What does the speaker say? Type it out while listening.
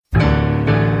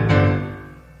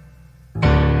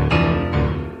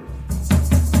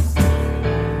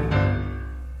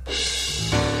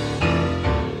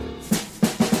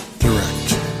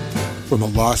from the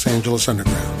Los Angeles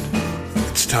Underground.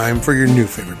 It's time for your new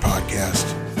favorite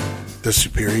podcast, The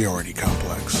Superiority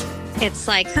Complex. It's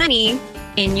like honey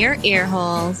in your ear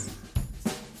holes.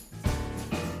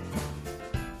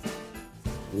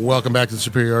 Welcome back to the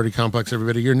Superiority Complex,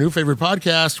 everybody. Your new favorite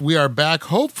podcast. We are back.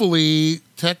 Hopefully,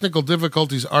 technical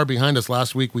difficulties are behind us.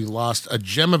 Last week, we lost a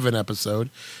gem of an episode.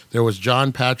 There was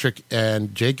John, Patrick,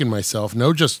 and Jake and myself.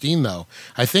 No Justine, though.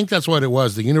 I think that's what it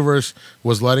was. The universe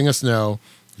was letting us know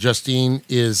Justine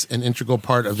is an integral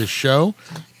part of this show,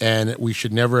 and we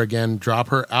should never again drop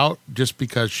her out just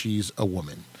because she's a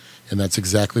woman. And that's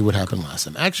exactly what happened last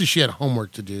time. Actually, she had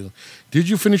homework to do. Did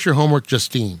you finish your homework,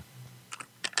 Justine?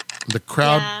 The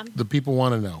crowd, The people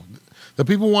want to know. The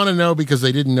people want to know because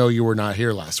they didn't know you were not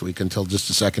here last week until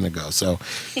just a second ago. So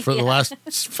for the last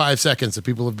 5 seconds, the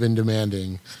people have been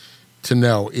demanding to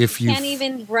know if you can't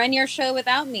even run your show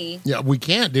without me. Yeah, we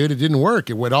can't, dude. It didn't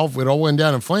work. It all went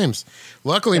down in flames.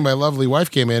 Luckily, my lovely wife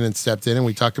came in and stepped in, and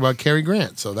we talked about Cary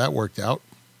Grant, so that worked out.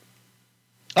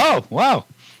 Oh, wow.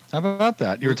 How about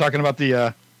that? You were talking about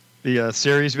the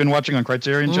series you've been watching on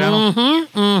Criterion Channel?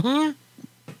 Mm-hmm.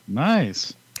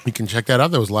 Nice. You can check that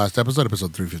out. That was last episode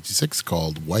 356,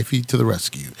 called Wifey to the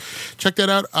Rescue. Check that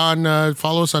out on,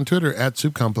 follow us on Twitter at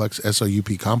Soup Complex,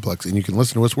 SOUP Complex, and you can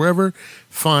listen to us wherever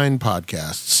fine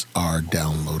podcasts are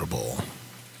downloadable.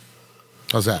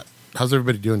 How's that? How's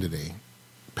everybody doing today?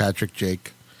 Patrick,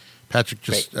 Jake. Patrick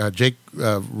just, Jake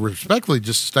respectfully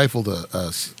just stifled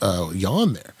a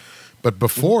yawn there. But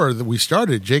before we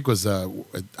started, Jake was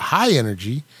high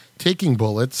energy, taking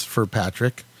bullets for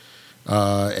Patrick.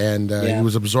 And he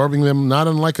was absorbing them, not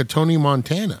unlike a Tony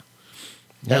Montana.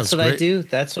 That's what I do.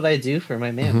 That's what I do for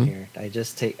my man here. I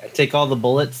just take all the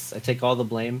bullets. I take all the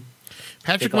blame.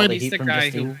 Patrick might be the guy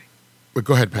who but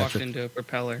go ahead, Patrick. walked into a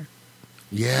propeller.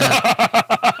 Yeah.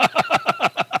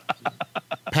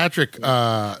 Patrick,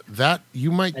 that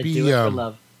you might I be do it for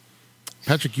love.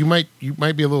 Patrick, you might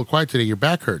be a little quiet today. Your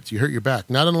back hurts. You hurt your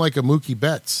back. Not unlike a Mookie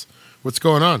Betts. What's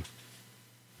going on?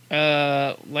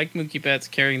 Like Mookie Betts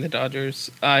carrying the Dodgers,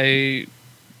 I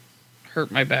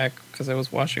hurt my back because I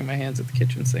was washing my hands at the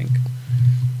kitchen sink.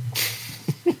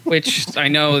 Which I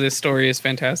know this story is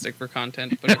fantastic for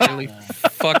content, but it really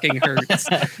fucking hurts.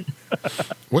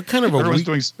 What kind of a Everyone's week?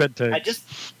 doing spit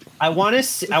takes. I want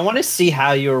to see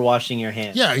how you were washing your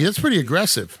hands. Yeah, that's pretty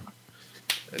aggressive.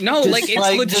 No, Just, like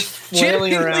it's just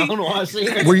flailing around washing.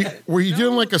 Were you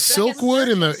doing like a Silkwood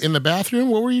in the bathroom?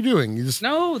 What were you doing? You just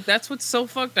No, that's what's so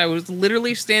fucked. I was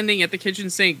literally standing at the kitchen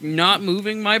sink, not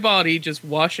moving my body, just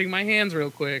washing my hands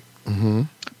real quick. Mm-hmm.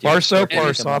 Bar soap And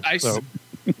or soft soap?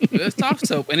 Soft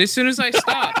soap. And as soon as I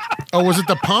stopped, Oh, was it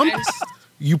the pump?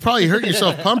 You probably hurt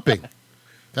yourself pumping.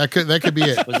 That could be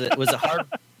it. Was it hard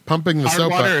Pumping the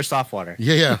soap water up. or soft water?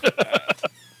 Yeah.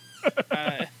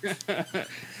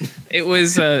 it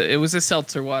was a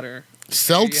seltzer water.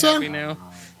 Seltzer? Are you happy now?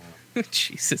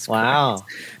 Jesus Wow.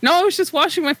 Christ. No, I was just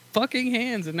washing my fucking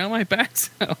hands, and now my back's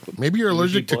out. Maybe you're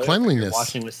allergic to Boy, cleanliness. you're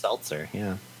washing with seltzer.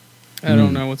 Yeah. I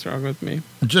don't know what's wrong with me.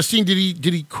 Justine, did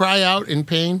he cry out in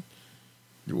pain?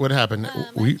 What happened?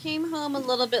 I came home a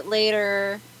little bit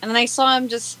later, and then I saw him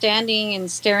just standing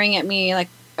and staring at me like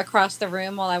across the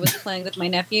room while I was playing with my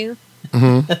nephew.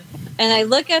 Mm-hmm. And I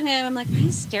look at him, I'm like,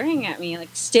 he's staring at me.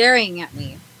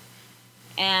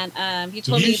 And he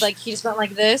told me, like, he just went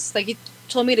like this. Like, he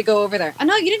told me to go over there. Oh,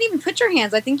 no, you didn't even put your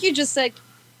hands. I think you just said...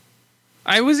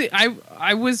 I was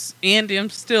and am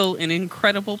still in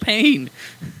incredible pain.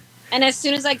 And as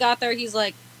soon as I got there, he's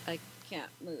like, I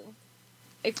can't move.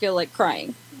 I feel like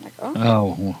crying. I'm like, oh.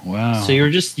 Oh, wow. So you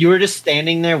were just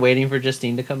standing there waiting for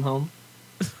Justine to come home?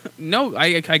 No,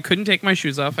 I couldn't take my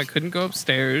shoes off. I couldn't go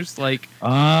upstairs. Like,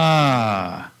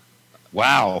 wow.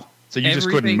 So you just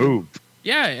couldn't move.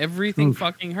 Yeah, everything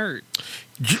fucking hurt.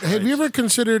 Have you ever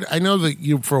considered, I know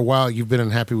that for a while you've been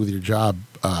unhappy with your job,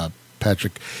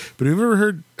 Patrick, but have you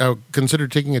ever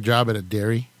considered taking a job at a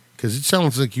dairy? Because it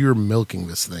sounds like you're milking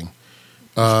this thing.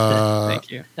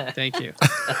 Thank you. I think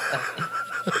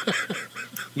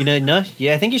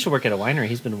you should work at a winery.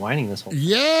 He's been whining this whole time.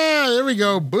 Yeah, there we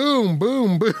go. Boom,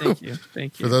 boom, boom.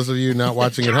 Thank you. For those of you not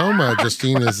watching at home,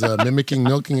 Justine is mimicking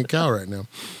milking a cow right now.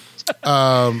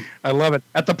 I love it.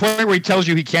 At the point where he tells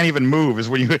you he can't even move is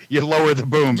when you lower the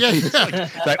boom. Yeah.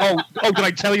 Like, oh, did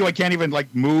I tell you I can't even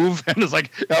like move? And it's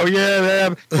like, oh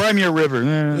yeah, Crimea River.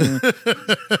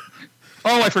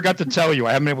 Oh, I forgot to tell you,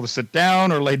 I haven't been able to sit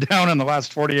down or lay down in the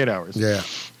last 48 hours. Yeah.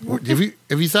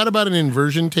 Have you thought about an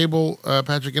inversion table,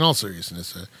 Patrick? In all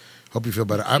seriousness, hope you feel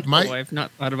better. I've not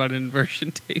thought about an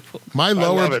inversion table. My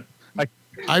lower, I love it.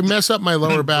 I mess up my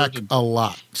lower back a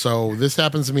lot. So this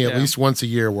happens to me at least once a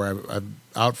year, where I'm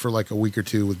out for like a week or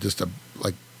two with just a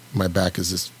my back is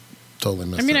just totally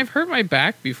messed I mean, up. I've hurt my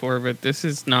back before, but this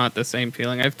is not the same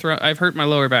feeling. I've hurt my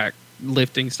lower back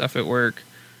lifting stuff at work,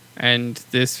 and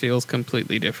this feels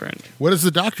completely different. What does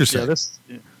the doctor say?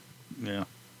 Yeah.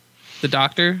 The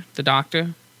doctor.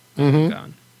 Mhm.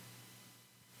 Gone.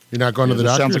 You're not going to the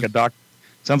This doctor?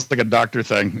 Sounds like a doctor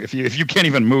thing. If you can't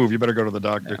even move, you better go to the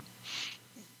doctor.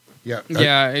 Yeah.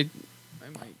 Yeah, I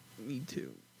might need to.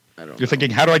 I don't. You're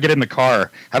thinking, how do I get in the car?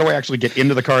 How do I actually get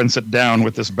into the car and sit down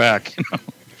with this back?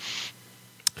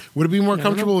 Would it be more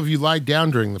comfortable if you lied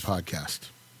down during the podcast?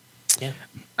 Yeah.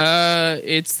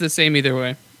 It's the same either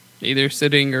way, either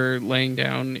sitting or laying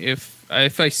down. If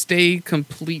I stay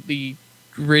completely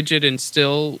rigid and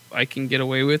still, I can get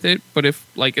away with it. But if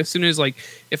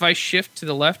if I shift to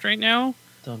the left right now,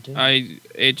 Don't do it.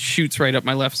 it shoots right up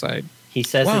my left side. He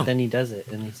says Wow. it, then he does it.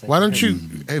 And he's like, Why don't okay. you?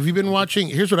 Have you been watching?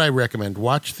 Here's what I recommend: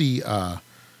 watch the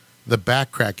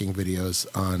back cracking videos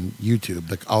on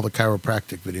YouTube, all the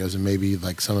chiropractic videos, and maybe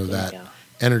like some of that Yeah.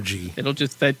 energy. It'll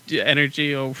just that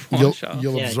energy will You'll wash off.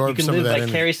 you'll Yeah, absorb you can some move of that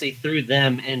energy. vicariously through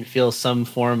them and feel some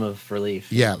form of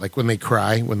relief. Yeah, like when they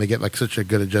cry, when they get like such a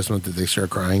good adjustment that they start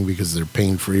crying because they're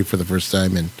pain free for the first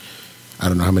time in I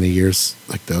don't know how many years.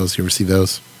 Like those, you ever see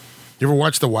those? You ever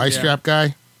watch the Y strap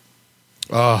guy?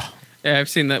 Oh, Yeah, I've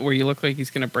seen that where you look like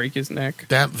he's gonna break his neck.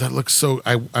 that looks so.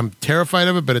 I'm terrified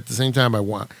of it, but at the same time, I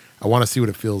want to see what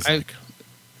it feels like.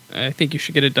 I think you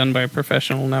should get it done by a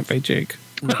professional, not by Jake.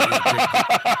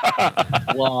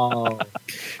 Whoa.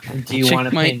 Do you Chick want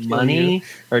to might pay kill money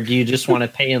or do you just want to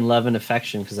pay in love and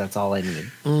affection? Because that's all I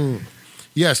need.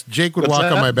 Yes, Jake would What's walk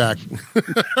that? on my back.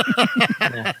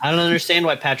 Yeah. I don't understand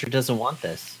why Patrick doesn't want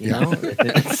this. You Yeah.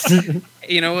 know?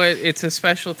 You know what? It's a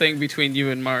special thing between you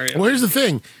and Mario. Well, here's the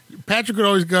thing. Patrick would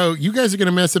always go, "You guys are going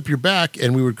to mess up your back,"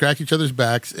 and we would crack each other's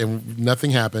backs, and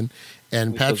nothing happened.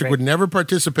 And We feel Patrick great. would never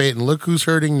participate. And look who's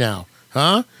hurting now,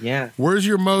 huh? Yeah. Where's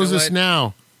your Moses what?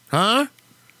 now, huh?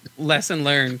 Lesson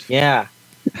learned. Yeah.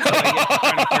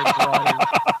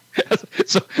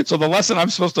 So the lesson I'm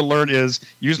supposed to learn is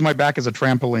use my back as a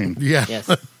trampoline. Yeah, Yes.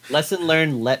 Lesson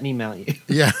learned. Let me mount you.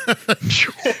 yeah,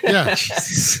 yeah.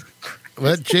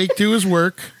 Let Jake do his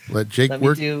work. Let Jake Let me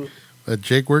work. do. Let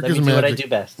Jake work Let his me do what I magic. do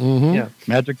best. Mhm. Yeah.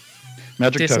 Magic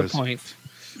toes. Disappoint.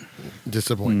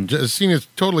 Disappointing. Justina's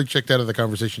totally checked out of the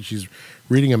conversation. She's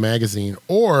reading a magazine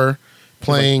or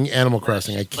playing Animal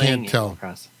Crossing. I Playing can't tell. Animal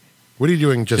Crossing. What are you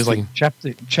doing, She's Justine?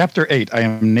 like chapter 8. I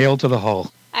am nailed to the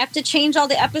hull. I have to change all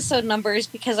the episode numbers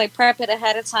because I prep it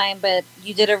ahead of time, but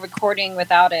you did a recording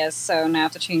without us, so now I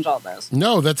have to change all those.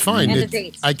 No, that's fine. And the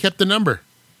dates. I kept the number.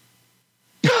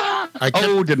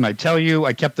 Didn't I tell you?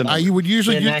 I kept the I would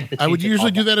usually Then I have to I would change it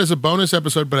usually all do that as a bonus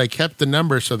episode, but I kept the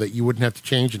number so that you wouldn't have to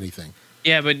change anything.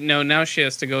 Yeah, but no, now she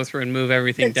has to go through and move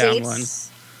everything The down one.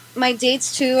 dates, my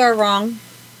dates too are wrong.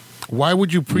 Why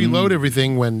would you preload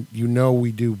everything when you know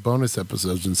we do bonus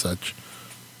episodes and such?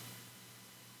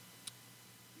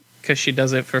 Because she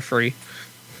does it for free.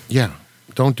 Yeah,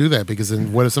 don't do that because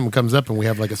then what if something comes up and we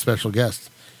have like a special guest?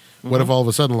 What if all of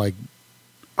a sudden like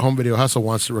Home Video Hustle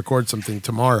wants to record something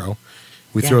tomorrow?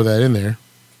 We Yeah. throw that in there.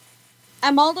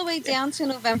 I'm all the way down to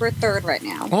November 3rd right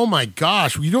now. Oh my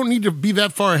gosh, you don't need to be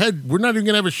that far ahead. We're not even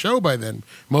going to have a show by then,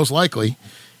 most likely.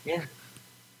 Yeah.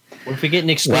 What if we get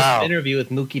an exclusive Wow. interview with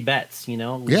Mookie Betts? You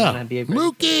know, we Yeah, wanna be able-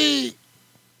 Mookie.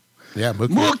 Yeah, Mookie.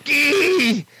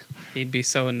 Mookie. He'd be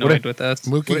so annoyed with us.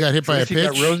 Mookie got hit by a What if you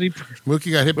got pitch. Rosie?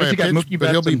 Mookie got hit What by if a you got pitch, Mookie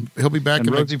but Betts he'll be back and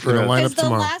in the Rosie Perez? lineup Because the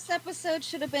tomorrow. last episode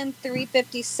should have been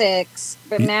 356,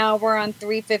 but now we're on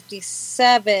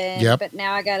 357. Yep. But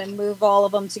now I got to move all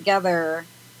of them together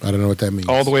I don't know what that means.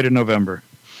 All the way to November.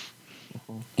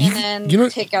 You- and then you know-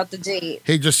 take out the date.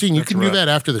 Hey, Justine, you That's can do rough. that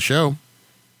after the show.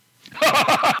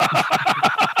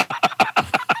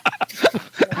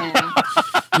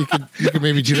 Yeah. You can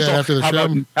maybe do that after the how show.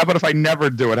 How about if I never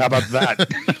do it? How about that?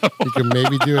 You can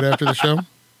maybe do it after the show.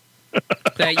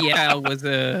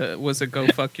 That was a go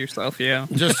fuck yourself. Yeah.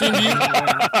 Justine,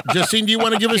 do you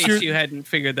want to give In us case your you hadn't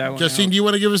figured that one Justine? out. Do you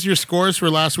want to give us your scores for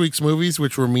last week's movies,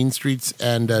 which were Mean Streets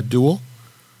and Duel?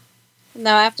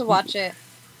 No, I have to watch it.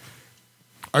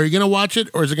 Are you going to watch it,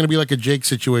 or is it going to be like a Jake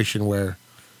situation where?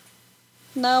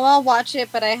 No, I'll watch it,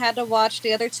 but I had to watch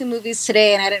the other two movies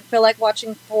today, and I didn't feel like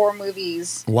watching 4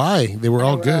 movies. Why? They were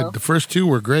all I good. will. The first 2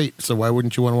 were great, so why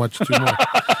wouldn't you want to watch 2 more?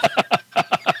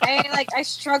 I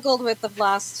struggled with the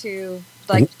last 2,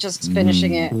 like just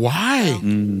finishing it. Why?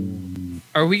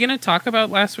 Are we going to talk about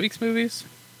last week's movies?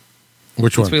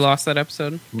 Which Since one? we lost that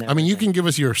episode? I mean, you can give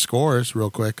us your scores real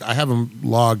quick. I have them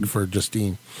logged for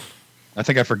Justine. I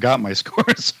think I forgot my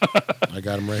scores. I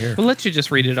got them right here. We'll let you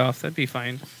just read it off. That'd be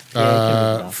fine. Yeah, you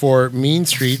can read it off. For Mean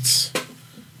Streets,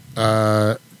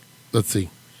 let's see.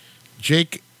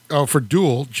 Jake, for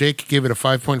Duel, Jake gave it a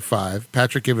 5.5.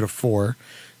 Patrick gave it a 4.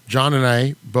 John and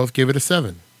I both gave it a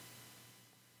 7.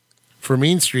 For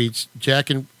Mean Streets, Jake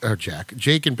and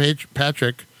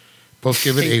Patrick both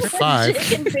give it a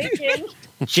 5.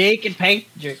 Jake and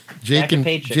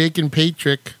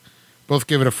Patrick both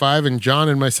give it a 5, and John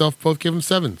and myself both give them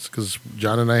 7s because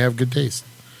John and I have good taste.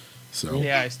 So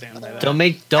Yeah, I stand by that. Don't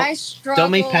make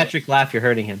Patrick laugh. You're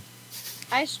hurting him.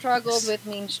 I struggled with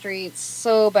Mean Streets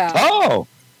so bad. Oh,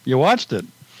 you watched it.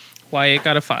 Wyatt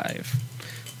got a 5.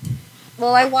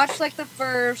 Well, I watched like the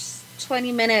first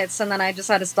 20 minutes and then I just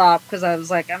had to stop because I was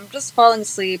like, I'm just falling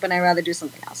asleep and I'd rather do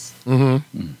something else.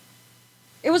 Mm-hmm.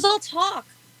 It was all talk.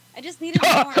 I just needed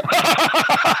more.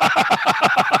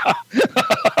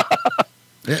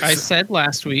 I said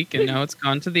last week, and now it's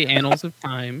gone to the annals of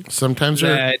time. Sometimes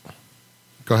that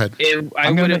go ahead. I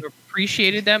would have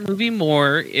appreciated that movie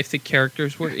more if the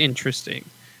characters were interesting.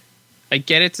 I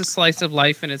get it's a slice of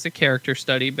life and it's a character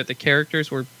study, but the characters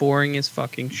were boring as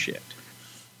fucking shit.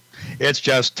 It's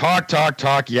just talk,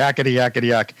 yakety, yakety,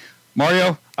 yak.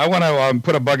 Mario, I want to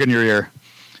put a bug in your ear.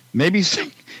 Maybe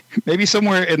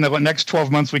somewhere in the next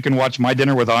 12 months we can watch My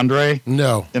Dinner with Andre.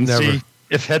 No, and never. see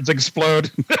if heads explode.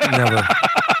 Never.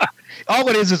 All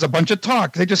it is a bunch of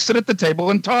talk. They just sit at the table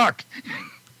and talk.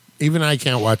 Even I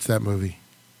can't watch that movie.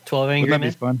 12 Angry Men.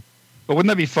 Wouldn't that be fun? But wouldn't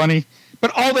that be funny?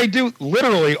 But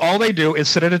literally all they do is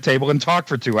sit at a table and talk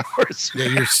for 2 hours. Yeah,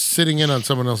 you're sitting in on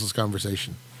someone else's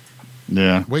conversation.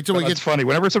 Yeah. Wait till we get funny.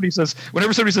 Whenever somebody says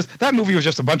that movie was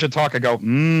just a bunch of talk, I go,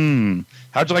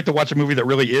 how'd you like to watch a movie that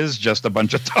really is just a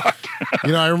bunch of talk?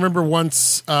 I remember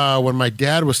once when my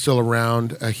dad was still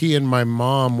around, he and my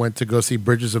mom went to go see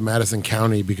Bridges of Madison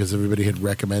County because everybody had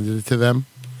recommended it to them.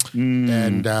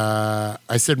 And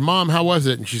I said, Mom, how was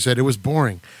it? And she said, it was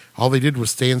boring. All they did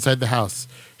was stay inside the house.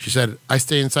 She said, I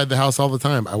stay inside the house all the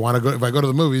time. I want to go. If I go to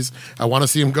the movies, I want to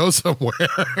see them go somewhere.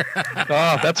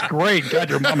 Oh, that's great.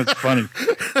 God, your mom is funny.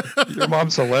 Your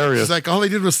mom's hilarious. She's like, all they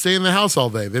did was stay in the house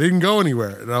all day. They didn't go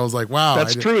anywhere. And I was like, wow.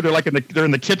 That's true. They're like they're in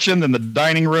the kitchen, then the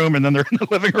dining room, and then they're in the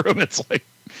living room. It's like,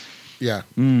 yeah.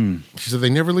 She said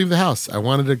they never leave the house.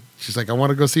 She's like, I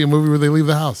want to go see a movie where they leave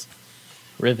the house.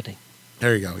 Riveting.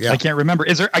 There you go. Yeah. I can't remember.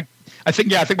 Is there? I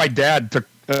think my dad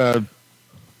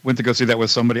went to go see that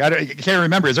with somebody. I can't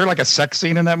remember. Is there like a sex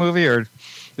scene in that movie, or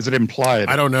is it implied?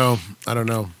 I don't know.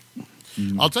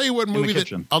 I'll tell you what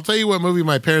movie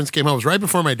my parents came home. It was right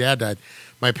before my dad died.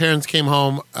 My parents came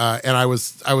home, and I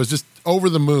was just over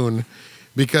the moon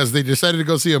because they decided to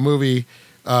go see a movie.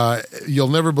 You'll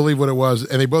never believe what it was,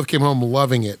 and they both came home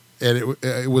loving it. And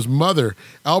it was Mother,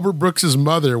 Albert Brooks's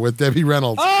Mother with Debbie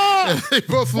Reynolds. Oh, and they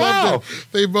both loved it.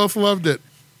 They both loved it.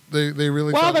 They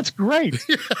really. Wow, that's great.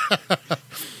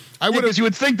 Because you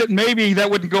would think that maybe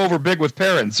that wouldn't go over big with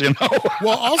parents,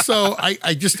 Well, also,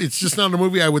 it's just not a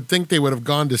movie I would think they would have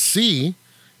gone to see.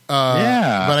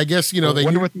 Yeah, but I guess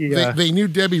they knew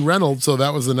Debbie Reynolds, so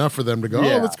that was enough for them to go.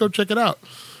 Yeah. Oh, let's go check it out,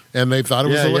 and they thought it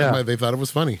was they thought it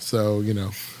was funny. So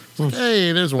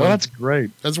hey, there's one. Oh, that's great.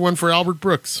 That's one for Albert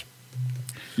Brooks.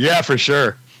 Yeah, for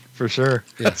sure. Yeah.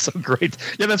 That's so great.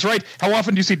 Yeah, that's right. How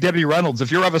often do you see Debbie Reynolds?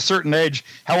 If you're of a certain age,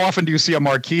 how often do you see a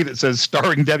marquee that says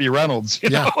starring Debbie Reynolds?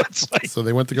 It's like... So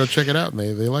they went to go check it out, and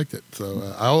they liked it.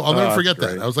 So I'll never forget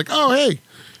that. I was like, oh, hey,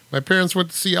 my parents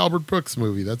went to see Albert Brooks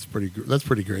movie. That's pretty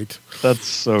great. That's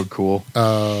so cool.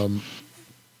 All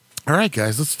right,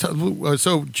 guys.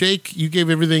 So Jake, you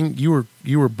gave everything. You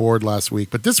were bored last week,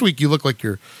 but this week you look like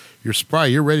you're spry.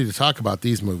 You're ready to talk about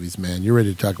these movies, man. You're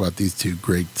ready to talk about these two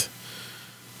great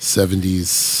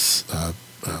 70s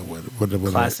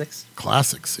classics.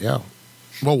 Classics, yeah.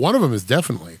 Well, one of them is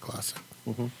definitely a classic.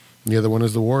 Mm-hmm. The other one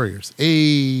is The Warriors.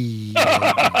 Hey.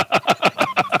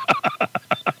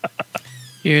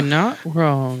 You're not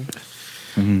wrong.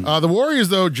 Mm-hmm. The Warriors,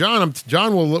 though, John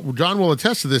will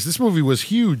attest to this. This movie was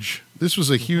huge. This was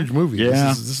a huge movie. Yeah.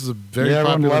 This is a very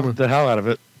everyone popular loved movie. the hell out of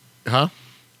it. Huh?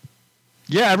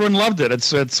 Yeah, everyone loved it.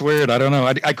 It's weird. I don't know.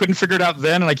 I couldn't figure it out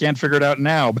then, and I can't figure it out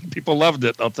now. But people loved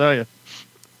it. I'll tell you.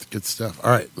 Good stuff.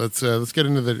 All right, let's get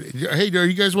into the. Hey, are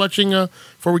you guys watching?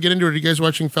 Before we get into it, are you guys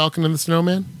watching Falcon and the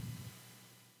Snowman?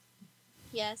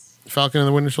 Yes. Falcon and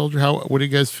the Winter Soldier. What do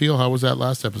you guys feel? How was that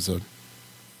last episode?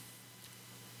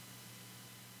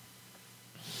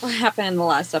 What happened in the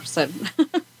last episode?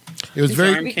 It was His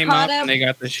very. arm came off and they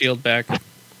got the shield back.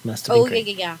 Must have been great.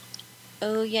 yeah.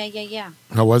 Oh yeah.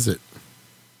 How was it?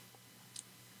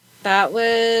 That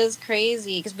was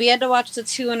crazy because we had to watch the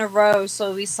 2 in a row.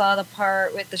 So we saw the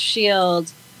part with the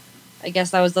shield. I guess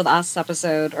that was the last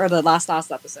episode or the last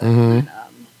episode. Mm-hmm.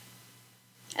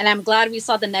 And I'm glad we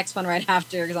saw the next one right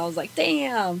after because I was like,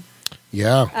 damn.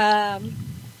 Yeah.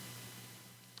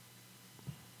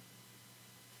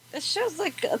 This show's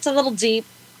like it's a little deep.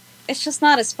 It's just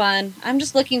not as fun. I'm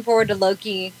just looking forward to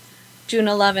Loki, June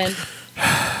 11th.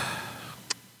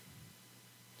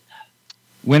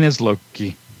 When is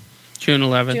Loki? June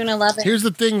 11th. June 11th. Here's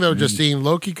the thing, though, Justine.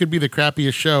 Loki could be the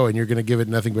crappiest show, and you're going to give it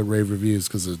nothing but rave reviews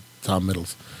because of Tom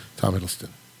Hiddleston.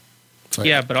 So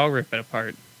Yeah, but I'll rip it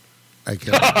apart. I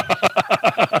can't.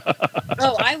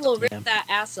 Oh, I will rip that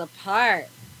ass apart.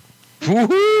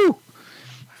 Woohoo!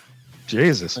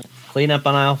 Jesus. Clean up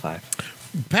on aisle 5.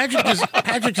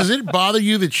 Patrick, does it bother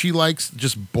you that she likes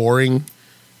just boring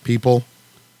people?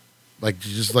 Like,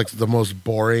 just like the most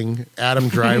boring Adam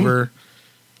Driver,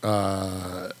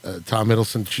 Tom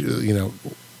Hiddleston,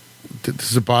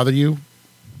 does it bother you?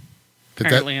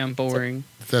 Apparently, I'm boring.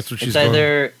 That's what she's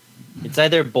It's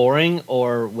either boring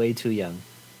or way too young.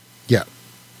 Yeah.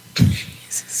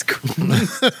 Jesus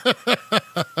Christ.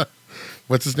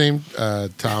 What's his name?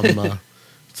 Tom.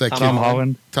 It's that Tom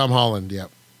Holland. Tom Holland. Yeah.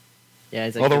 Yeah,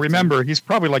 he's like Although 15. remember, he's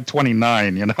probably like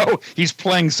 29. You know, he's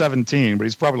playing 17, but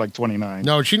he's probably like 29.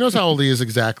 No, she knows how old he is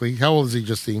exactly. How old is he,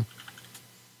 Justine?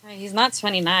 He's not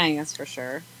 29, that's for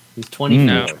sure. He's 24.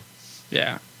 No.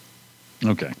 Yeah.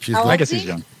 Okay. How I old guess is he's he?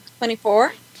 young.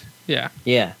 24? Yeah.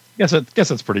 Yeah. Guess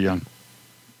that's pretty young.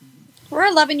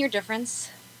 We're 11-year difference.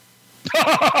 Do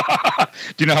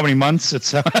you know how many months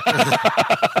it's? You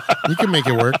can make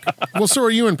it work. Well, so are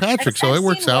you and Patrick, so it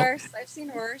works out. I've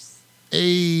seen worse. Hey,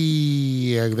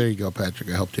 yeah, there you go, Patrick.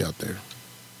 I helped you out there.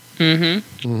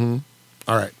 Mm-hmm.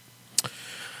 All right.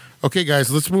 Okay,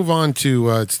 guys, let's move on to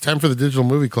it's time for the Digital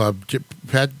Movie Club.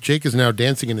 Jake is now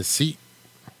dancing in his seat.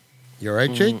 You all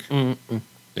right, Jake? Are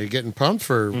you getting pumped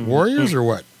for Warriors or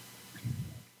what?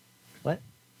 What?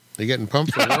 Are you getting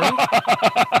pumped for Warriors?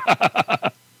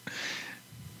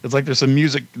 It's like there's some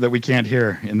music that we can't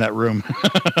hear in that room.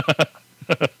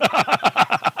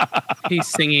 He's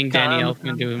singing Danny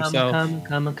Elfman to himself.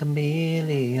 Come a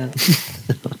chameleon.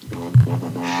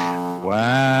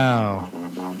 Wow.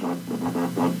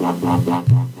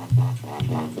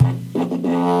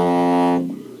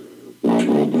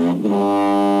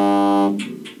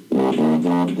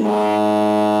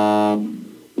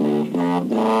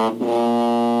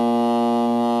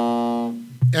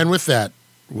 And with that,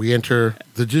 we enter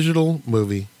the Digital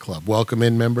Movie Club. Welcome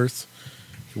in, members.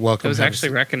 Welcome. It was actually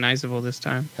recognizable this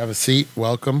time. Have a seat.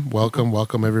 Welcome,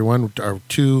 everyone.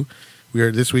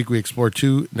 This week we explored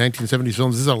 2 1970s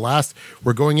films. This is our last.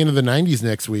 We're going into the 90s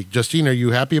next week. Justine, are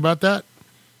you happy about that?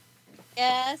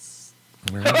 Yes.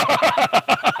 All right.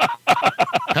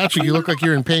 Patrick, you look like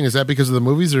you're in pain. Is that because of the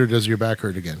movies, or does your back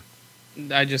hurt again?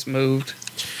 I just moved.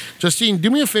 Justine, do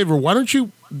me a favor. Why don't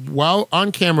you, while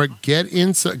on camera,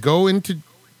 go into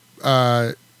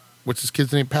what's his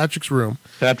kid's name? Patrick's room.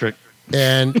 Patrick.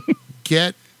 And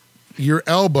get your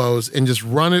elbows and just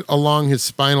run it along his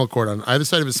spinal cord, on either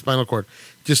side of his spinal cord.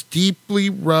 Just deeply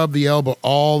rub the elbow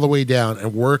all the way down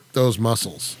and work those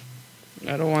muscles.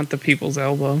 I don't want the people's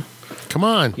elbow. Come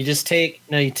on. You take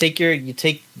the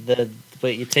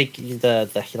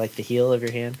heel of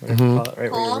your hand, whatever you call it,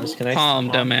 right where your wrist connects. Palm,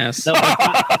 dumbass. No,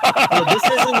 this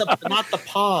isn't not the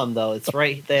palm though. It's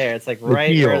right there. It's like right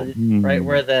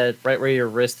where your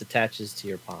wrist attaches to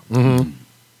your palm. Mm-hmm.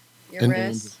 Your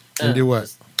wrist. And do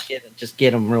what? Just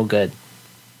get them real good.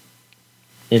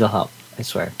 It'll help. I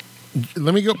swear.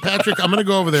 Let me go, Patrick. I'm going to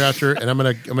go over there after, and I'm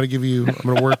going to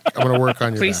work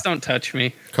on your Please back. don't touch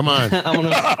me. Come on.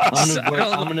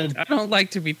 I don't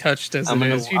like to be touched as it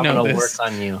is. You know I'm gonna this. work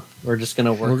on you. We're just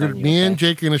gonna work on you. Me and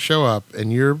Jake are going to show up, and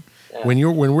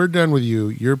when we're done with you,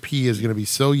 your pee is going to be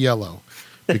so yellow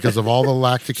because of all the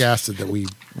lactic acid that we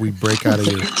break out of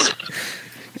you.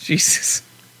 Jesus.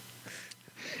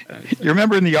 You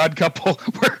remember in The Odd Couple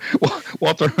where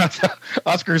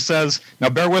Oscar says, "Now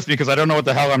bear with me because I don't know what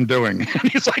the hell I'm doing." And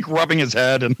he's like rubbing his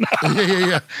head and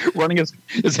running his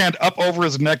hand up over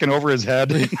his neck and over his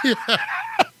head.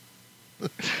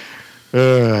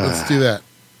 Let's do that.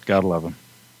 God love him.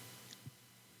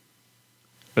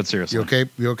 But seriously,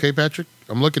 You okay, Patrick?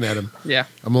 I'm looking at him. Yeah.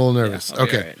 I'm a little nervous. Yeah,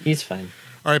 okay. right. He's fine.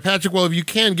 All right, Patrick. Well, if you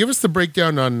can, give us the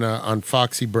breakdown on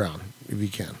Foxy Brown, if you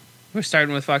can. We're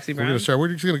starting with Foxy Brown. We're just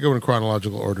going to go in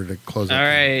chronological order to close. All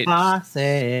right.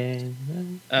 Foxy.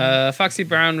 Foxy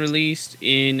Brown released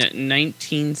in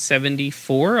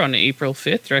 1974 on April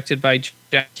 5th, directed by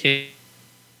Jack Kidd,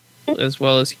 as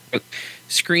well as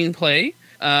screenplay.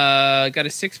 Got a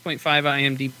 6.5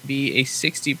 IMDb, a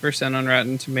 60% on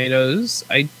Rotten Tomatoes.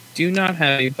 I do not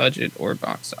have a budget or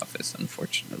box office,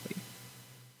 unfortunately.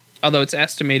 Although it's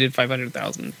estimated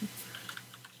 500,000.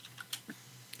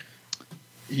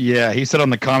 yeah, he said on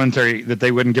the commentary that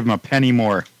they wouldn't give him a penny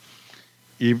more.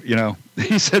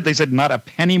 They said not a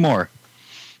penny more.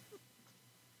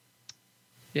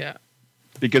 Yeah.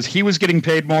 Because he was getting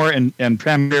paid more and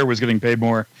Pam Grier was getting paid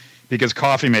more because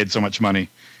Coffee made so much money.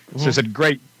 So I said,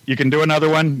 great, you can do another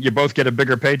one. You both get a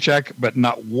bigger paycheck, but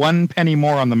not 1 penny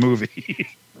more on the movie.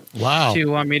 Wow. Do you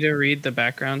want me to read the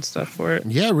background stuff for it?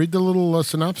 Yeah, read the little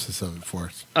synopsis of it for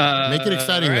us. Make it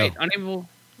exciting, right. though. Unable.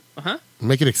 Huh?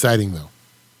 Make it exciting, though.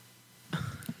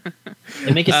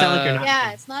 And make it sound like you're not.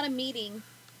 Yeah, it's not a meeting.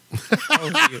 Oh,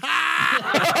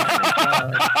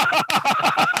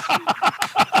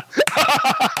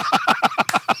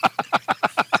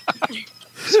 you.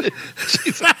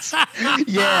 Jesus.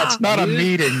 Yeah, it's not a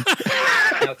meeting.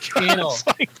 Now, channel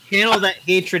that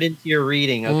hatred into your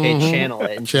reading. Okay, channel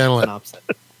it. Channel it. Synopsis.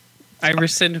 I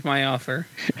rescind my offer.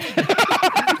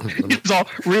 It's all,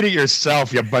 read it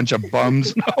yourself, you bunch of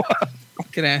bums.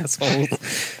 Fucking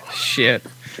assholes. Shit.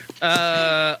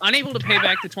 Unable to pay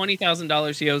back the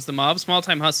 $20,000 he owes the mob,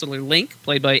 small-time hustler Link,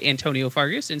 played by Antonio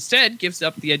Fargas, instead gives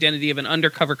up the identity of an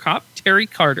undercover cop, Terry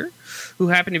Carter, who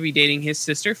happened to be dating his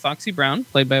sister, Foxy Brown,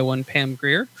 played by one Pam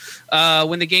Grier.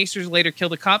 When the gangsters later kill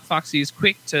the cop, Foxy is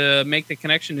quick to make the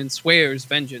connection and swears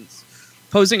vengeance.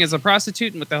 Posing as a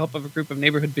prostitute and with the help of a group of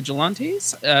neighborhood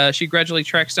vigilantes, she gradually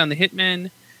tracks down the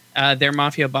hitmen, their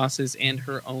mafia bosses, and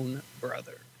her own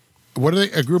brother. What are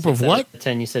they? A group of what?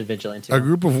 10, you said vigilante. A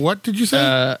group of what did you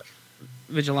say?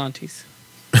 Vigilantes.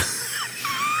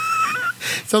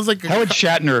 Sounds like How would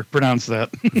Shatner pronounce that?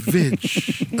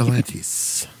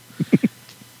 Vigilantes.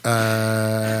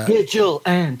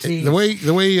 Vigilante.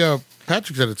 The way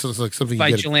Patrick said it sounds like something you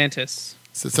get. Vigilantes.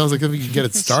 It sounds like something you get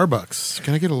at Starbucks.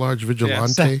 Can I get a large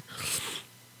vigilante?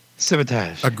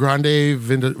 Sabotage. A grande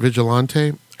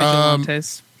vigilante.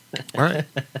 Vigilantes. All right.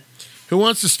 Who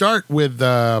wants to start with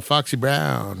Foxy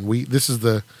Brown? This is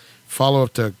the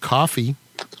follow-up to Coffee.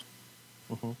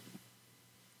 Oh,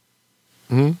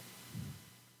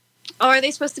 are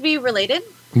they supposed to be related?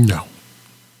 No.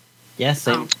 Yeah,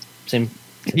 same.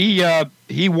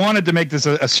 He wanted to make this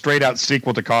a straight out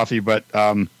sequel to Coffee, but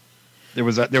there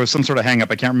was some sort of hang up.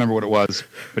 I can't remember what it was,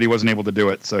 but he wasn't able to do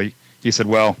it. So he said,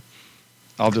 "Well,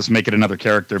 I'll just make it another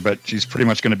character, but she's pretty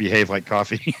much going to behave like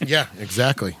Coffee." Yeah,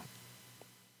 exactly.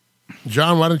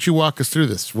 John, why don't you walk us through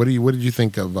this? What did you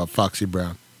think of Foxy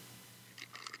Brown?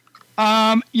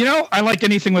 I like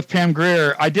anything with Pam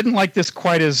Grier. I didn't like this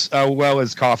quite as well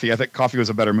as Coffee. I think Coffee was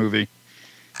a better movie,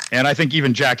 and I think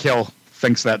even Jack Hill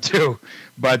thinks that too.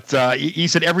 But he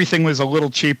said everything was a little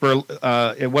cheaper.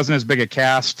 It wasn't as big a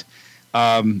cast.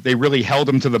 They really held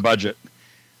him to the budget.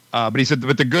 But he said,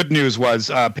 but the good news was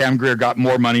Pam Grier got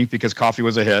more money because Coffee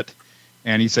was a hit,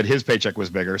 and he said his paycheck was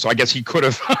bigger. So I guess he could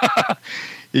have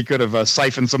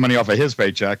siphoned some money off of his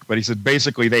paycheck. But he said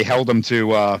basically they held him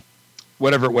to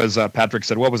whatever it was. Patrick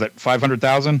said, what was it,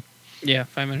 500,000? Yeah,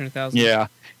 500,000. Yeah,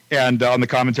 and on the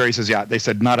commentary he says, yeah, they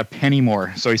said not a penny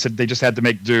more. So he said they just had to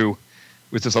make do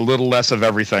with just a little less of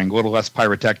everything, a little less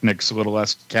pyrotechnics, a little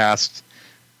less cast.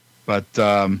 But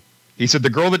he said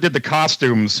the girl that did the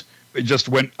costumes just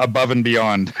went above and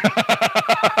beyond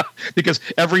because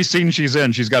every scene she's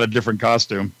in, she's got a different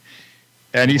costume.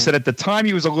 And he said at the time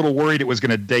he was a little worried it was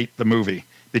going to date the movie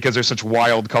because there's such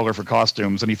wild color for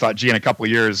costumes. And he thought, gee, in a couple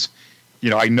of years,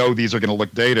 I know these are going to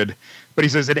look dated. But he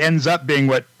says it ends up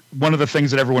being one of the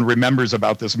things that everyone remembers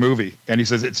about this movie. And he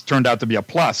says it's turned out to be a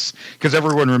plus because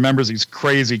everyone remembers these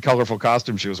crazy, colorful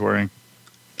costumes she was wearing.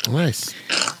 Nice.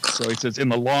 So he says in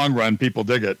the long run, people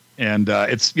dig it. And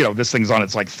it's, this thing's on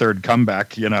its third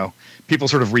comeback, People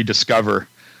sort of rediscover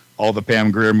all the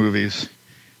Pam Grier movies.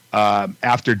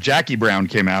 After Jackie Brown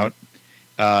came out,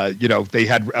 they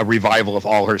had a revival of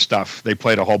all her stuff. They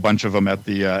played a whole bunch of them at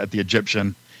the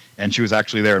Egyptian, and she was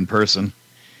actually there in person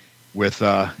with,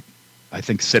 I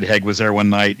think Sid Haig was there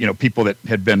one night, people that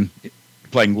had been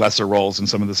playing lesser roles in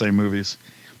some of the same movies.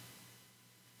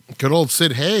 Good old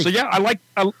Sid Haig. So yeah,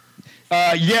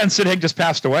 and Sid Haig just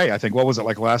passed away, I think. What was it,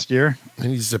 last year? And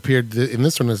he's appeared in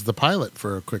this one as the pilot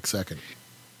for a quick second.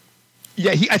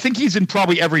 Yeah, I think he's in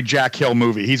probably every Jack Hill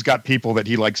movie. He's got people that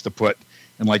he likes to put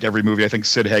in every movie. I think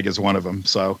Sid Haig is one of them.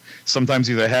 So sometimes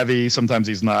he's a heavy, sometimes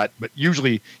he's not. But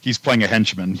usually he's playing a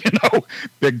henchman,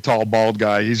 big, tall, bald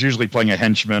guy. He's usually playing a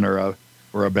henchman or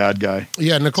a bad guy.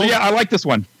 Yeah, Nicole. So yeah, I like this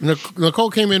one. Nicole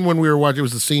came in when we were watching. It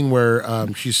was the scene where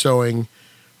she's showing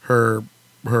her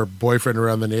boyfriend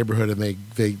around the neighborhood, and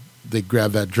they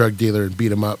grab that drug dealer and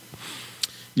beat him up.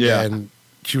 Yeah, and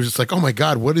she was just like, "Oh my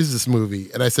God, what is this movie?"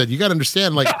 And I said, "You got to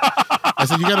understand, you got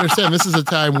to understand, this is a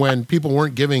time when people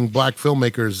weren't giving black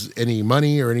filmmakers any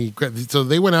money or any credit, so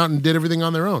they went out and did everything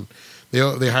on their own.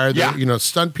 They hired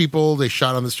stunt people. They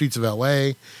shot on the streets of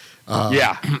L.A.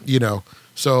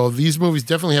 So these movies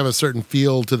definitely have a certain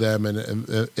feel to them, and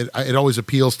it always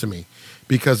appeals to me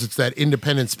because it's that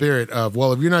independent spirit of,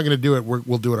 well, if you're not going to do it,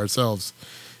 we'll do it ourselves.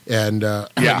 And,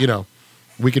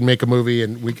 we can make a movie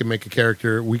and we can make a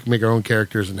character. We can make our own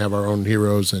characters and have our own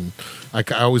heroes. And I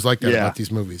always like that about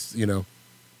these movies.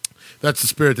 That's the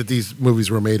spirit that these movies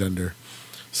were made under.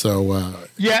 So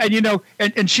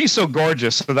and she's so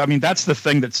gorgeous. So that's the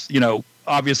thing that's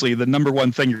obviously the number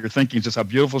one thing you're thinking is just how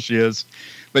beautiful she is.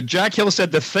 But Jack Hill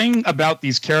said the thing about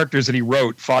these characters that he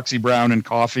wrote, Foxy Brown and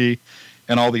Coffee,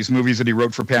 and all these movies that he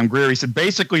wrote for Pam Grier, he said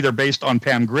basically they're based on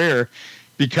Pam Grier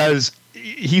because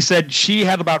he said she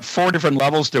had about 4 different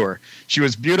levels to her. She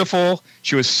was beautiful.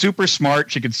 She was super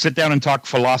smart. She could sit down and talk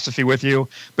philosophy with you,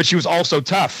 but she was also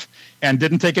tough and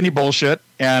didn't take any bullshit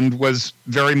and was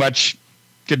very much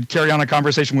could carry on a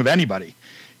conversation with anybody,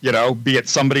 be it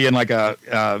somebody in like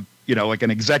like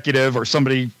an executive or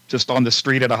somebody just on the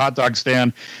street at a hot dog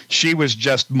stand. She was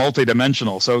just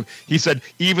multidimensional. So he said,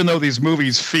 even though these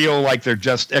movies feel like they're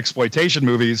just exploitation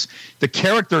movies, the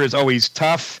character is always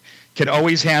tough, can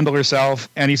always handle herself.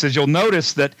 And he says, you'll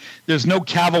notice that there's no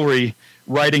cavalry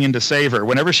riding in to save her.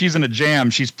 Whenever she's in a jam,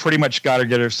 she's pretty much got to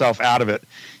get herself out of it.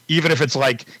 Even if it's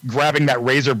like grabbing that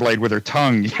razor blade with her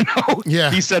tongue,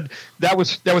 Yeah. He said that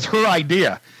was her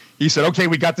idea. He said, okay,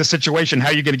 we got this situation. How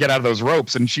are you going to get out of those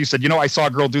ropes? And she said, I saw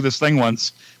a girl do this thing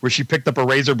once where she picked up a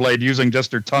razor blade using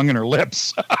just her tongue and her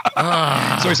lips.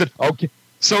 So he said, okay.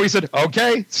 So he said,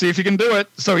 okay, see if you can do it.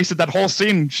 So he said that whole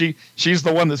scene, she's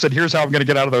the one that said, here's how I'm going to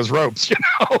get out of those ropes,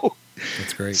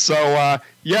 That's great. So,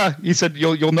 he said,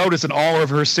 you'll notice in all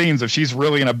of her scenes, if she's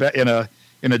really in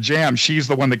a jam, she's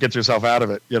the one that gets herself out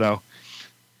of it,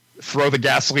 Throw the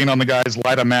gasoline on the guys,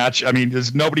 light a match. I mean,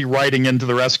 there's nobody riding into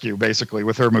the rescue, basically,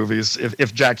 with her movies,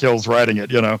 if Jack Hill's writing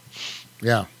it,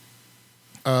 Yeah.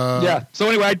 So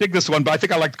anyway, I dig this one, but I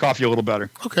think I like the Coffee a little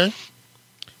better. Okay.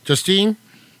 Justine,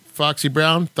 Foxy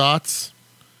Brown, thoughts,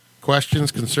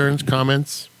 questions, concerns,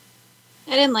 comments?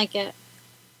 I didn't like it.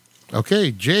 Okay,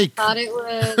 Jake. Thought it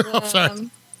was. Oh, sorry.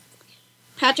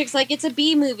 Patrick's like, it's a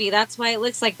B movie. That's why it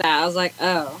looks like that. I was like,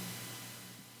 oh.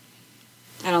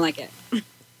 I don't like it.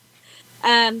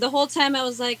 The whole time I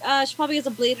was like, oh, she probably has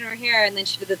a blade in her hair. And then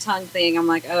she did the tongue thing. I'm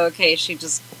like, oh, okay, she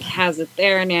just has it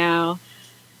there now.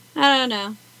 I don't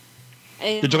know.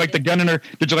 Did you like the gun in her?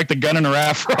 Did you like the gun in her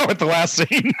afro at the last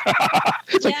scene?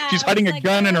 It's like she's hiding a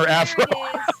gun in her afro.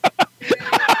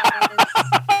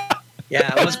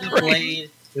 Yeah, it wasn't a blade.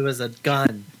 It was a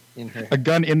gun in her. A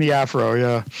gun in the afro,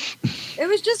 yeah. It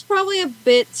was just probably a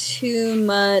bit too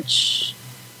much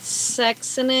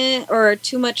sex in it, or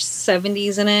too much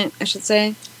 70s in it, I should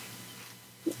say.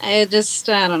 I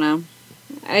don't know.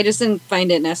 I just didn't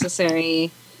find it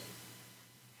necessary.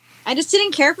 I just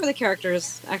didn't care for the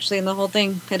characters, actually, in the whole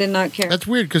thing. I did not care. That's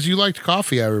weird, because you liked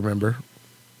Coffee, I remember.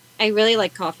 I really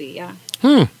like Coffee, yeah.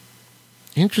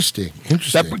 Interesting.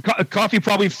 That Coffee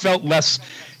probably felt less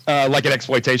like an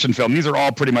exploitation film. These are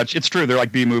all pretty much, it's true, they're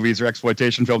like B movies or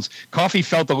exploitation films. Coffee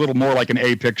felt a little more like an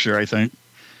A picture, I think.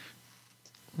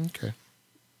 Okay.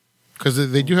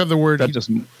 Because they do have the word.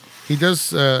 He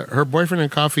does, her boyfriend in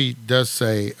Coffee does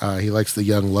say he likes the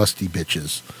young, lusty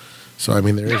bitches. So, I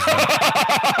mean, there is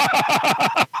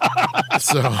that.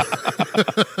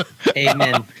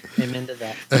 Amen to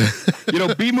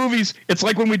that. B movies, it's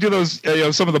like when we do those,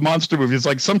 some of the monster movies, it's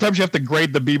like sometimes you have to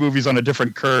grade the B movies on a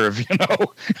different curve,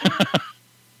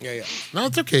 Yeah. No,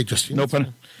 it's okay, Justin. No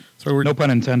pun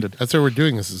intended. That's what we're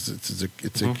doing.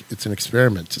 It's an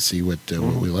experiment to see what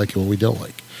we like and what we don't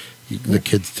like. The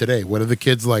kids today. What do the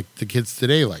kids like? The kids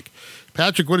today like.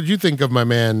 Patrick, what did you think of my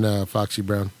man, Foxy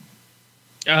Brown?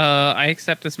 I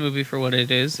accept this movie for what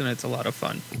it is, and it's a lot of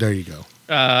fun. There you go.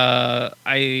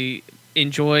 I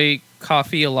enjoy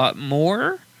Coffee a lot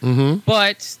more,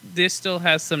 but this still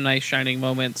has some nice shining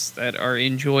moments that are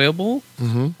enjoyable.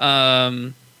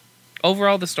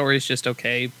 Overall, the story is just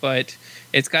okay, but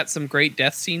it's got some great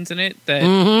death scenes in it that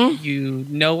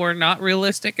are not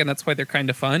realistic, and that's why they're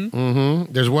kind of fun.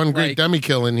 There's one great dummy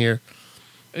kill in here.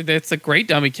 That's a great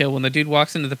dummy kill when the dude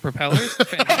walks into the propellers.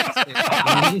 Fantastic.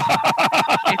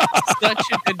 It's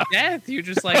such a good death. You're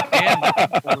just like, man,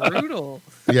 that's brutal.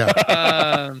 Yeah.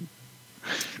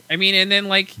 I mean, and then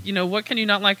what can you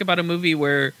not like about a movie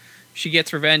where she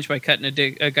gets revenge by cutting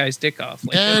a guy's dick off?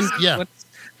 What's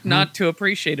not to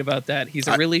appreciate about that? He's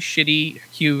a really shitty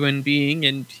human being,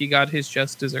 and he got his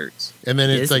just desserts. And then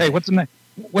it's like, hey, what's in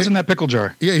that pickle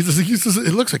jar? Yeah, he says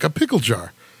it looks like a pickle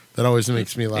jar. That always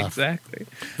makes me laugh. Exactly.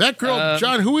 That girl,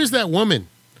 John, who is that woman?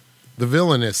 The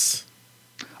villainess.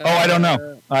 I don't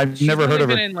know. I've never heard of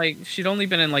her. She'd only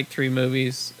been in like 3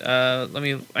 movies. I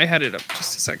had it up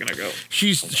just a second ago.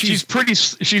 She's pretty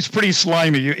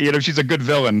slimy. You know, she's a good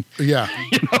villain. Yeah.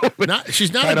 You know,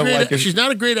 she's not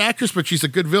a great actress, but she's a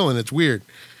good villain. It's weird.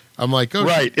 I'm like, oh,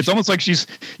 right. It's almost like she's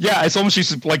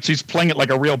playing it like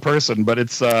a real person, but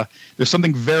it's there's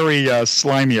something very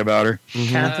slimy about her.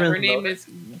 Mm-hmm. Her name is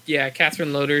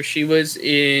Catherine Loder. She was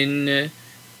in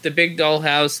The Big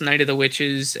Dollhouse, Night of the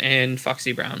Witches, and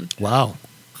Foxy Brown. Wow.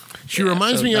 She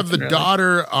reminds me of the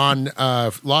daughter on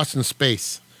Lost in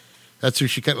Space. That's who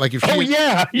she like. If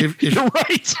she you're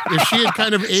right. If she had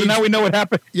kind of aged, so now we know what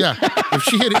happened. Yeah, if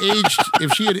she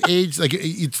had aged, like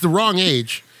it's the wrong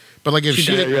age, but like if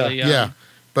she had, really young.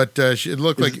 but it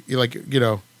looked like you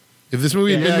know, if this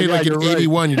movie had been made like in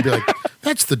 '81, you'd be like,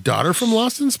 that's the daughter from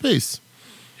Lost in Space.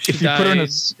 If you put her in a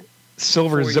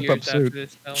silver zip-up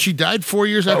suit, she died 4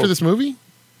 years after this movie.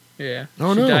 Yeah.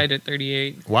 Oh no. no. She died at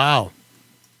 38. Wow.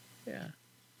 Yeah.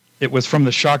 It was from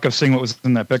the shock of seeing what was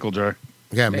in that pickle jar.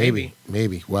 Yeah, maybe.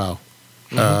 Wow.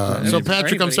 So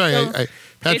Patrick, I'm sorry,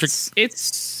 Patrick.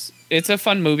 It's a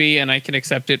fun movie, and I can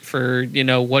accept it for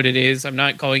what it is. I'm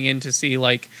not going in to see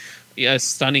like a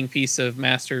stunning piece of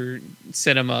master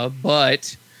cinema,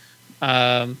 but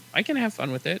I can have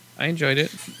fun with it. I enjoyed it.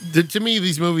 To me,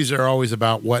 these movies are always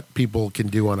about what people can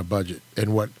do on a budget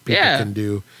and what people can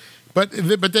do. But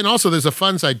then also there's a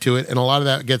fun side to it, and a lot of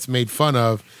that gets made fun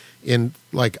of in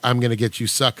like I'm Gonna Get You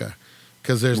Sucker.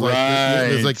 Because there's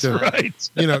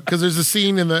because there's a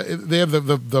scene they have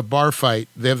the bar fight.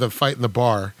 They have the fight in the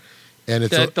bar, and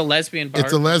it's the lesbian bar.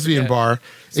 It's a lesbian bar,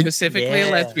 specifically a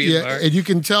lesbian bar. And you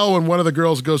can tell when one of the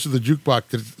girls goes to the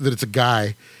jukebox that it's a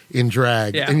guy in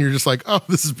drag, and you're just like, oh,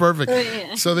 this is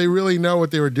perfect. So they really know what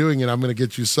they were doing, and I'm Gonna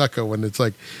Get You Sucker. When it's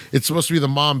like it's supposed to be the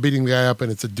mom beating the guy up,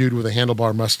 and it's a dude with a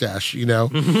handlebar mustache, And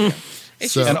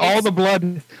all the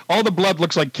blood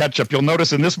looks like ketchup. You'll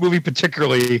notice in this movie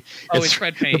particularly. It's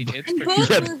red paint. In both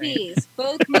movies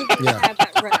have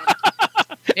that red.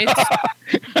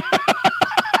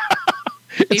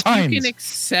 If you can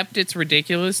accept its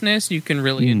ridiculousness, you can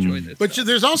really enjoy this. But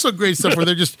there's also great stuff where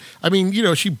they're just,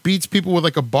 she beats people with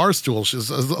like a bar stool. She's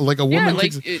like a woman.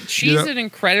 Yeah, she's an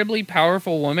incredibly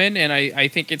powerful woman, and I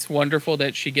think it's wonderful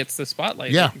that she gets the spotlight.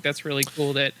 Yeah. I think that's really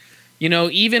cool that,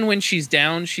 even when she's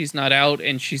down, she's not out,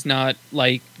 and she's not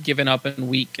like given up and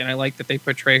weak. And I like that they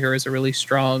portray her as a really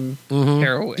strong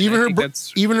heroine.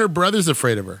 Even her brother's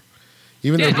afraid of her.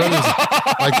 Even her brother's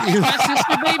like my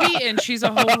sister, baby, and she's a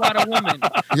whole lot of woman.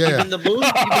 Yeah, even the moon.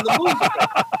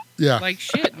 Yeah, like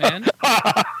shit, man.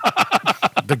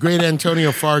 The great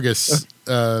Antonio Fargas.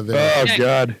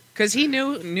 God, because he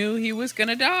knew he was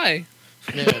gonna die.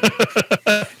 Yeah.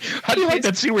 How do you like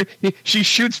that scene where she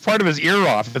shoots part of his ear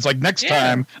off? It's like next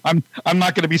time I'm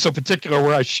not going to be so particular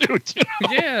where I shoot.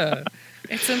 Yeah,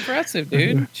 it's impressive,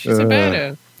 dude. She's a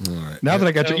badass. Right. Now that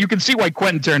I got you can see why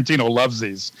Quentin Tarantino loves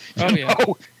these. When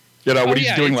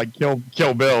he's doing like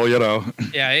Kill Bill.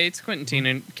 Yeah, it's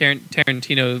Quentin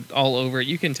Tarantino all over it.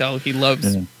 You can tell he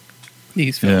loves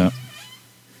these films.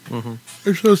 Yeah.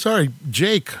 I'm so sorry,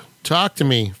 Jake. Talk to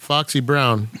me, Foxy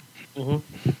Brown.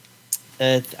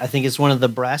 I think it's one of the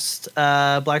best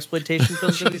blaxploitation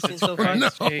films that we've seen so far. No.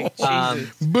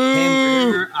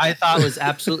 Boo! I thought was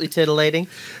absolutely titillating.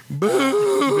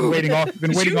 Boo!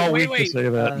 Been waiting all week to say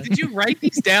that. Did you write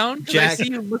these down? Jack, I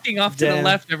see you looking off to the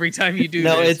left every time you do.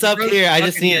 No, this. it's up here. I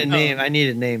just needed a name. I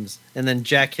needed names, and then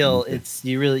Jack Hill.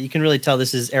 You can really tell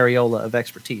this is areola of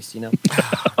expertise. Fucking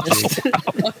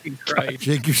Christ.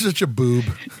 Jake, you're such a boob.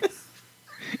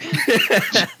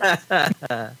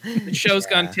 The show's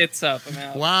gone tits up. I'm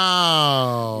out.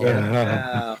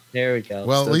 Wow. There we go.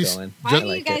 Well, Still at least going. Why do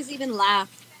you guys even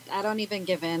laugh? I don't even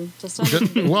give in.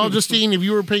 Justine, if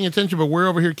you were paying attention, but we're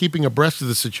over here keeping abreast of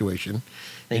the situation,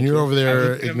 and you're over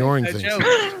there ignoring things.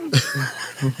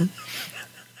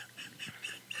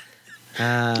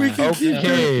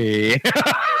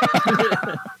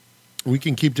 We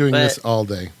can keep doing this all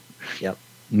day. Yep.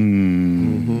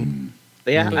 Mm-hmm.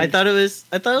 But yeah, I thought it was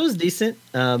decent.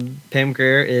 Pam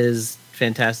Grier is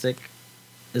fantastic,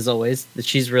 as always.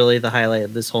 She's really the highlight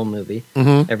of this whole movie.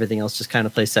 Everything else just kind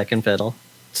of plays second fiddle.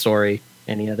 Story,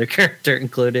 any other character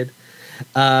included.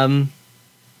 So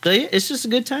yeah, it's just a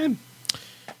good time.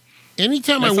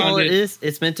 Anytime That's all it is.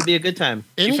 It's meant to be a good time.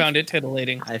 You found it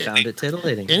titillating. I found it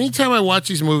titillating. Anytime I watch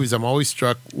these movies, I'm always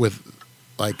struck with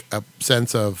like a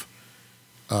sense of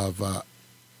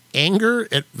anger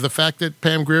at the fact that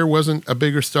Pam Grier wasn't a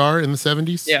bigger star in the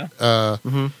 70s. Yeah.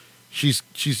 She's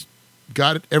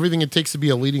got everything it takes to be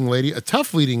a leading lady, a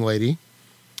tough leading lady.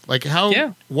 Like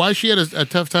why she had a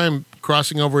tough time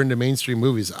crossing over into mainstream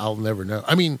movies, I'll never know.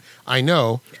 I mean, I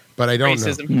know, but I don't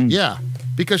Racism. know. Yeah,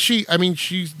 because she's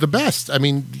the best. I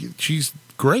mean, she's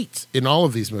great in all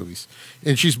of these movies,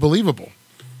 and she's believable.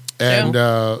 And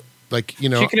like, you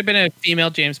know, She could have been a female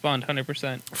James Bond,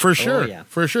 100%. for sure, yeah.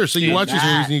 for sure. So you Dude, watch these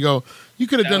movies and you go, you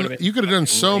could have That done, would've been you could have done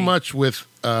so great. much with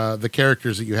the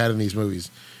characters that you had in these movies,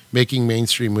 making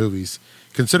mainstream movies.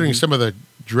 Considering some of the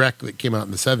dreck that came out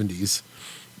in the 70s,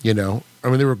 you know, I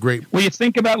mean, they were great. Well, you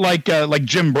think about like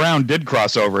Jim Brown did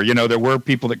cross over. You know, there were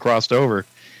people that crossed over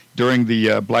during the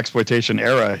blaxploitation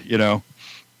era. You know,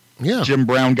 Yeah, Jim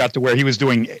Brown got to where he was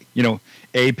doing, you know,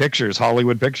 A pictures,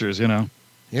 Hollywood pictures. You know,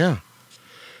 yeah.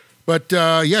 But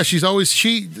yeah, she's always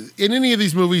in any of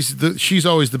these movies. She's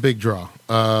always the big draw.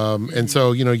 And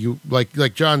so, you know, you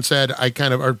like John said,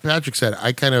 or Patrick said,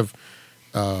 I kind of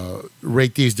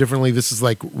rate these differently. This is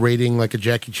like rating like a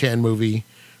Jackie Chan movie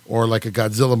or like a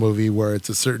Godzilla movie, where it's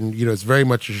a certain, you know, it's very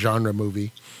much a genre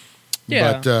movie.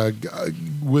 Yeah. But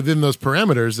within those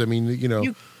parameters, I mean, you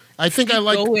know, I think I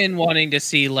like. Go in wanting to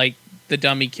see like the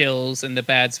dummy kills and the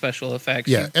bad special effects.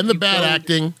 Yeah, and the bad go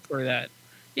acting. for that.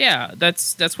 Yeah,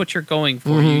 that's what you're going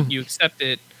for. Mm-hmm. You accept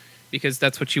it because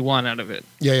that's what you want out of it.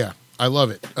 Yeah, I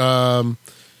love it.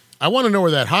 I want to know where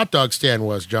that hot dog stand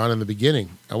was, John, in the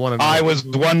beginning. I want to know. I was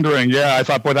wondering. Yeah, I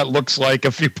thought, boy, that looks like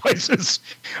a few places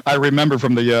I remember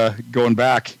from the going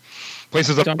back.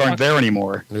 Places that aren't there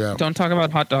anymore. Yeah. Don't talk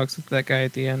about hot dogs with that guy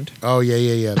at the end. Oh,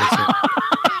 yeah. That's it.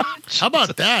 How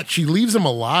about that? She leaves him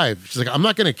alive. She's like, I'm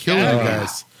not going to kill you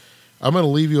guys. I'm going to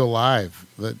leave you alive.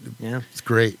 It's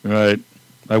great. Right.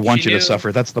 I want She you to knew-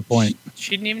 suffer. That's the point.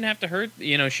 She didn't even have to hurt.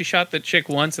 You know, she shot the chick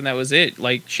once and that was it.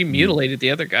 Like, she mutilated the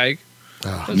other guy. Oh,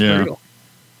 That was Yeah. brutal.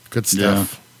 good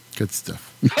stuff. Good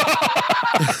stuff.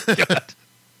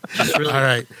 Just really, All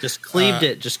right. Just cleaved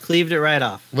it. Just cleaved it right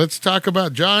off. Let's talk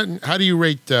about John. How do you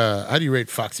rate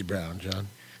Foxy Brown, John?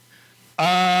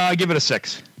 I give it a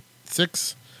 6.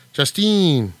 6.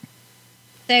 Justine.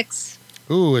 6.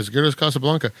 Ooh, as good as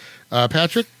Casablanca.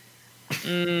 Patrick.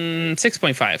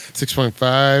 6.5.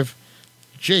 6.5.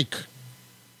 Jake.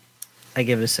 I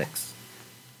give it a 6.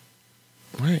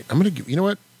 All right. I'm going to give, you know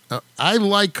what? I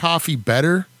like coffee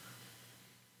better,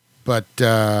 but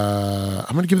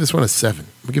I'm going to give this one a 7. I'm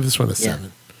going to give this one a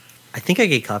 7. I think I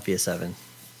gave coffee a 7.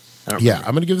 I don't Yeah, remember.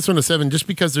 I'm going to give this one a 7 just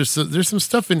because there's some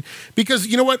stuff in, because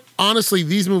you know what? Honestly,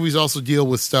 these movies also deal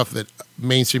with stuff that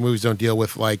mainstream movies don't deal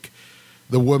with, like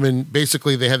the woman,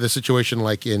 basically they have the situation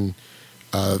like in,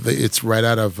 it's right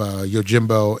out of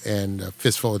Yojimbo and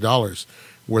Fistful of Dollars,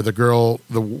 where the girl,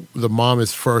 the mom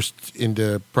is forced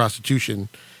into prostitution,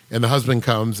 and the husband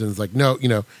comes and is like, no, you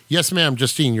know, yes, ma'am,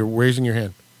 Justine, you're raising your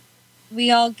hand. We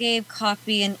all gave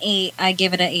coffee an 8. I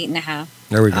give it an 8.5.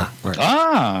 There we go. All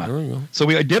right. There we go. So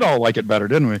we did all like it better,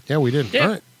 didn't we? Yeah, we did. Yeah. All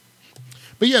right.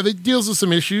 But yeah, it deals with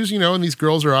some issues, you know, and these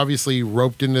girls are obviously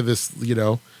roped into this, you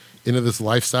know, into this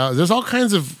lifestyle. There's all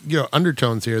kinds of, you know,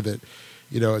 undertones here that,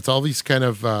 you know, it's all these kind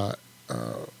of,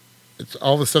 it's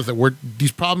all the stuff that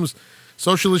these problems,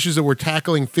 social issues that we're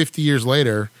tackling 50 years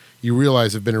later, you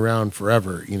realize have been around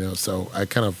forever, you know. So I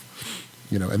kind of,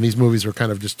 you know, and these movies are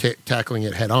kind of just tackling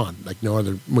it head on, like no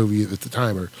other movie at the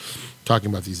time are talking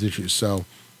about these issues. So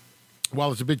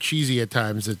while it's a bit cheesy at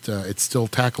times, it still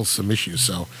tackles some issues.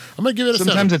 So I'm gonna give it a 7.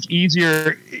 Sometimes it's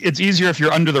easier. It's easier if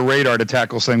you're under the radar to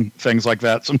tackle things like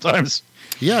that. Sometimes.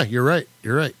 Yeah, you're right.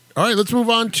 You're right. All right, let's move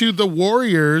on to the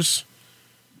Warriors.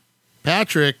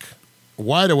 Patrick,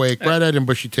 wide awake, bright-eyed and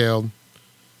bushy-tailed.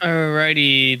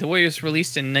 Alrighty. The Warriors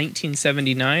released in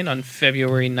 1979 on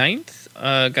February 9th.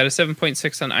 Got a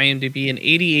 7.6 on IMDb and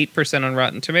 88% on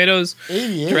Rotten Tomatoes.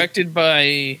 88. Directed by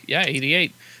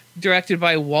 88. Directed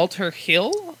by Walter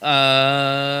Hill,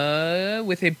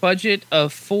 with a budget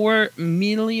of $4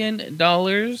 million,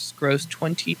 grossed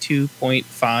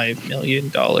 $22.5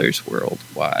 million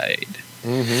worldwide.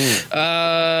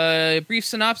 Brief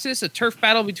synopsis: a turf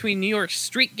battle between New York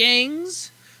street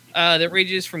gangs that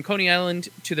rages from Coney Island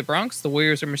to the Bronx. The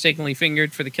Warriors are mistakenly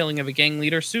fingered for the killing of a gang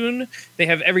leader. Soon, they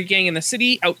have every gang in the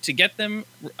city out to get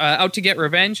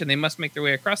revenge, and they must make their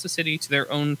way across the city to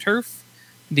their own turf.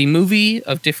 The movie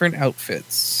of different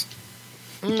outfits.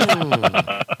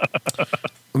 Let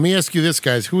me ask you this,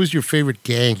 guys. Who was your favorite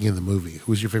gang in the movie?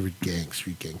 Who was your favorite gang,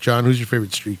 street gang? John, who's your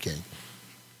favorite street gang?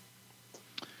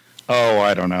 Oh,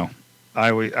 I don't know. I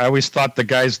always thought the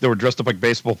guys that were dressed up like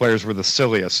baseball players were the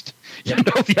silliest. You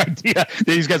know, the idea that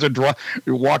these guys are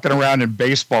walking around in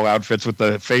baseball outfits with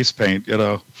the face paint, you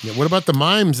know. Yeah, what about the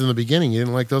mimes in the beginning? You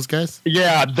didn't like those guys?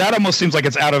 Yeah, that almost seems like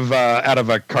it's out of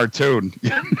a cartoon. You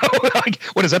know, like,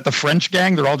 what is that? The French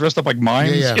gang? They're all dressed up like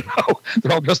mimes. Yeah. You know?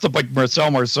 They're all dressed up like Marcel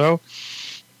Marceau.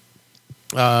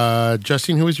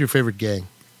 Justine, who was your favorite gang?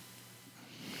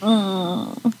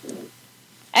 I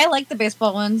like the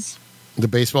baseball ones. The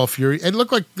Baseball Fury. It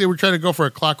looked like they were trying to go for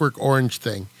a Clockwork Orange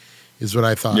thing, is what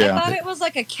I thought. Yeah. I thought it was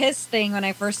like a Kiss thing when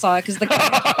I first saw it because the guy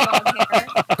had long hair.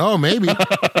 Oh, maybe.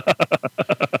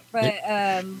 But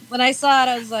when I saw it,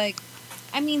 I was like,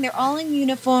 I mean, they're all in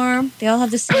uniform. They all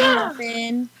have the same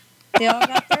weapon. They all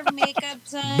got their makeup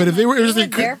done. But if they were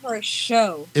there for a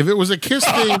show. If it was a Kiss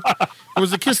thing,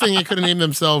 they could have named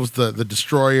themselves the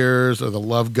Destroyers or the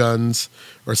Love Guns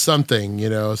or something,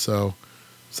 so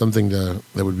something that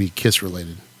would be Kiss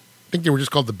related. I think they were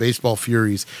just called the Baseball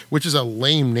Furies, which is a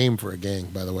lame name for a gang,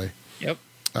 by the way. Yep.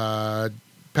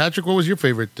 Patrick, what was your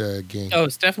favorite gang? Oh,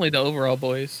 it's definitely the Overall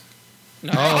Boys.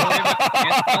 No, Oh.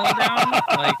 down?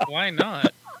 Like, why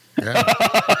not? Yeah.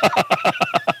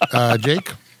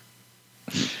 Jake?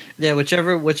 Yeah,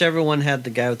 whichever one had the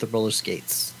guy with the roller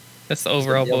skates. That's the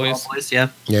Overall The Boys. Yeah.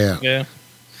 Yeah. Yeah.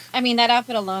 I mean, that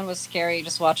outfit alone was scary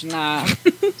just watching that.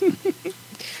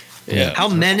 Yeah. How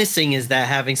menacing is that,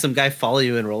 having some guy follow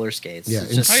you in roller skates? Yeah,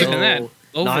 It's just Not even that. so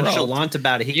Overall. nonchalant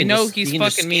about it. He You can know just, he's he can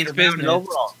just fucking means skate around in business.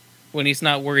 overalls. When he's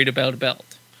not worried about a belt.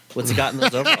 What's he got in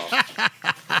those overalls?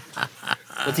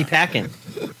 What's he packing?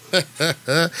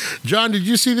 John, did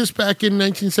you see this back in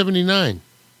 1979?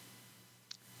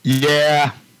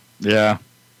 Yeah.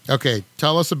 Okay,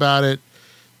 tell us about it.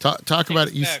 Talk about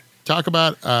it. Talk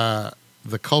about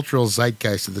the cultural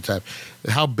zeitgeist at the time.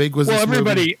 How big was this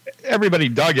movie? Everybody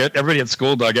dug it. Everybody at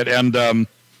school dug it, and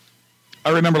I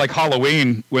remember like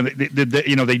Halloween when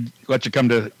they let you come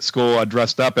to school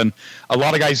dressed up, and a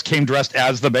lot of guys came dressed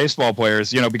as the baseball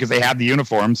players, because they had the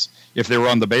uniforms if they were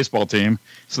on the baseball team,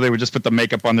 so they would just put the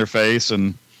makeup on their face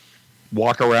and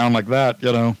walk around like that.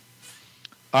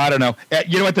 I don't know.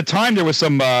 At the time there was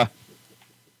some violence.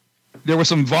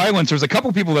 There was a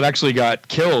couple people that actually got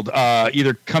killed,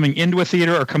 either coming into a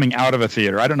theater or coming out of a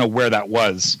theater. I don't know where that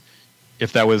was,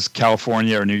 if that was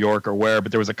California or New York or where,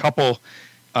 but there was a couple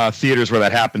theaters where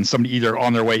that happened. Somebody either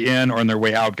on their way in or on their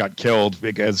way out got killed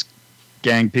because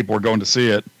gang people were going to see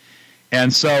it.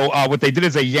 And so what they did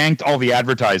is they yanked all the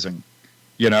advertising,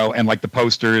 and like the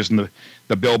posters and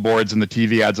the billboards and the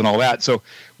TV ads and all that. So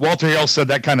Walter Hill said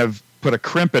that kind of put a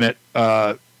crimp in it,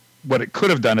 what it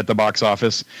could have done at the box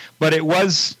office. But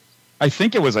I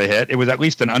think it was a hit. It was at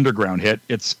least an underground hit.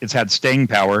 It's had staying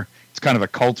power. It's kind of a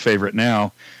cult favorite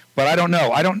now. But I don't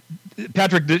know.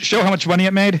 Patrick, did it show how much money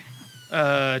it made?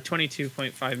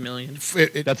 22.5 million.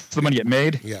 That's the money it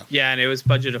made? Yeah. Yeah, and it was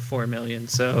budget of 4 million.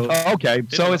 So Okay.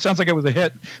 So it sounds like it was a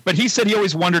hit. But he said he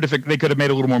always wondered if they could have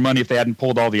made a little more money if they hadn't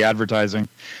pulled all the advertising.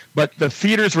 But the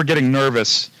theaters were getting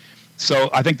nervous. So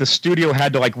I think the studio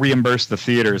had to reimburse the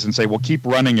theaters and say, we'll keep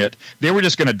running it. They were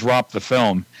just going to drop the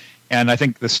film. And I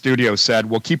think the studio said,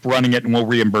 we'll keep running it and we'll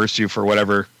reimburse you for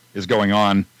whatever is going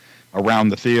on around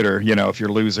the theater, if you're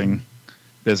losing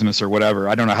business or whatever.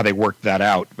 I don't know how they worked that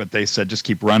out, but they said just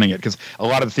keep running it because a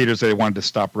lot of the theaters, they wanted to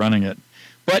stop running it.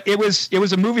 But it was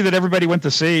a movie that everybody went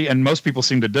to see, and most people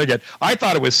seemed to dig it. I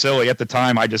thought it was silly at the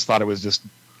time. I just thought it was just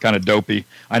kind of dopey.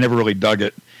 I never really dug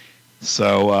it.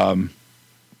 So,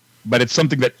 but it's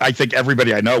something that I think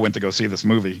everybody I know went to go see this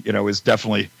movie. Is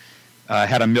definitely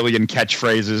had a million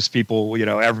catchphrases. People,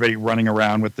 everybody running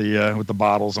around with the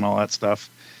bottles and all that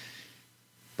stuff.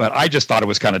 But I just thought it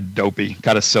was kind of dopey,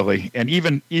 kind of silly. And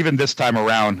even this time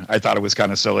around, I thought it was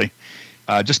kind of silly.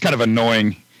 Just kind of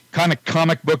annoying, kind of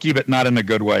comic booky, but not in a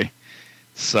good way.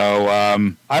 So,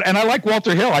 I like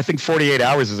Walter Hill. I think 48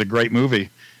 Hours is a great movie.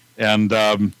 And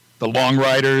The Long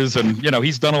Riders, and,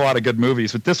 he's done a lot of good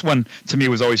movies. But this one, to me,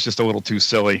 was always just a little too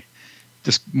silly.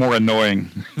 Just more annoying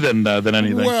than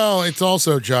anything. Well, it's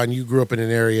also, John, you grew up in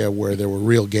an area where there were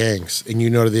real gangs, and they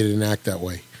didn't act that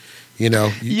way.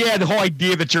 Yeah, the whole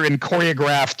idea that you're in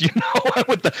choreographed,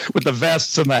 with the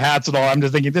vests and the hats and all. I'm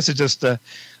just thinking this is just,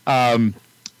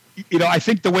 I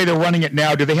think the way they're running it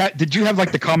now. Did you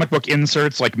have the comic book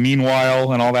inserts like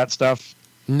Meanwhile and all that stuff?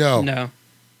 No.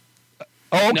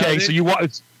 Oh, okay. No, so you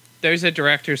want? There's a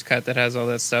director's cut that has all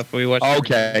that stuff. We watched.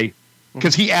 Okay,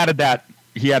 because he added that.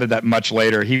 He added that much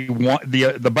later.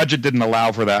 The budget didn't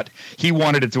allow for that. He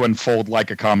wanted it to unfold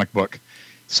like a comic book.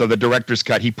 So the director's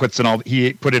cut, he put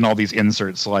in all these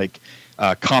inserts, like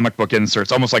comic book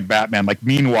inserts, almost like Batman, like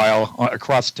Meanwhile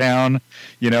across town,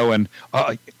 and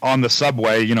on the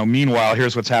subway, Meanwhile,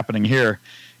 here's what's happening here.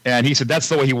 And he said that's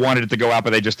the way he wanted it to go out,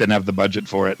 but they just didn't have the budget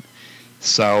for it.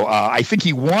 So I think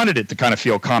he wanted it to kind of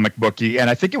feel comic booky, and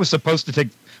I think it was supposed to take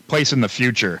place in the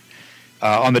future.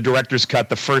 On the director's cut,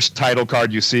 the first title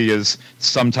card you see is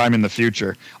sometime in the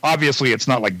future. Obviously, it's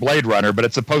not like Blade Runner, but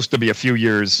it's supposed to be a few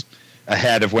years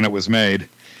ahead of when it was made.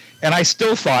 And I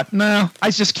still thought, no,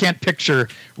 I just can't picture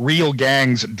real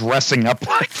gangs dressing up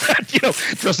like that,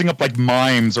 dressing up like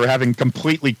mimes or having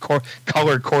completely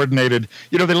color coordinated.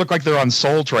 They look like they're on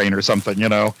Soul Train or something,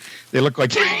 They look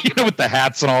like, with the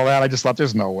hats and all that. I just thought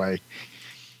there's no way.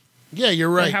 Yeah, you're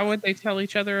right. But how would they tell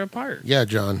each other apart? Yeah,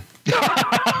 John.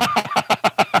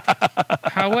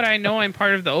 How would I know I'm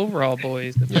part of the overall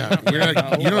boys? Yeah, That's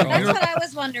what I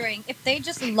was wondering. If they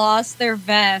just lost their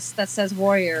vest that says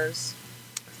Warriors,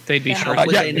 they'd be Yeah. short. How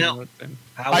would they know?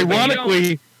 How would they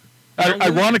know?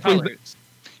 Ironically,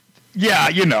 yeah,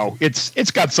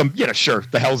 it's got some, sure,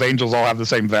 the Hells Angels all have the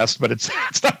same vest, but it's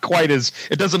not quite as,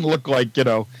 it doesn't look like,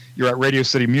 you're at Radio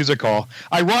City Music Hall.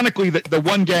 Ironically, the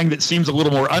one gang that seems a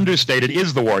little more understated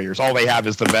is the Warriors. All they have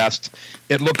is the vest.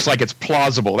 It looks like it's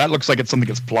plausible. That looks like it's something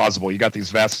that's plausible. You got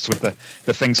these vests with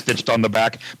the thing stitched on the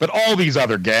back, but all these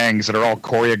other gangs that are all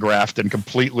choreographed and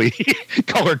completely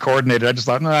color coordinated, I just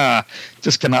thought,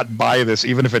 just cannot buy this,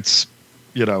 even if it's,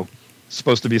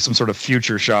 supposed to be some sort of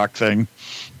future shock thing.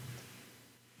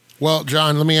 Well,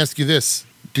 John, let me ask you this.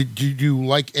 Did you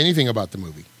like anything about the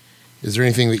movie? Is there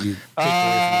anything that you took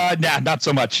away from it? Nah, not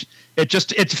so much.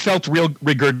 It felt real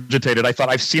regurgitated. I thought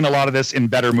I've seen a lot of this in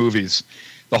better movies.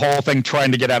 The whole thing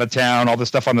trying to get out of town, all the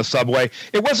stuff on the subway.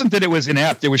 It wasn't that it was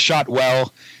inept. It was shot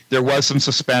well. There was some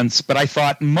suspense. But I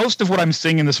thought most of what I'm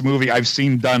seeing in this movie I've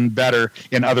seen done better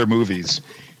in other movies.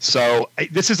 So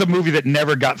this is a movie that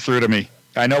never got through to me.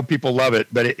 I know people love it,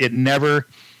 but it never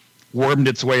wormed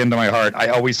its way into my heart. I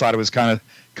always thought it was kind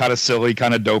of silly,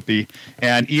 kind of dopey,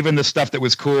 and even the stuff that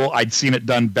was cool, I'd seen it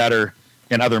done better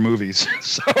in other movies.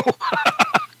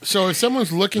 So if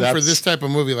someone's looking for this type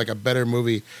of movie, like a better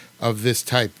movie of this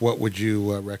type, what would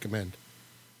you recommend?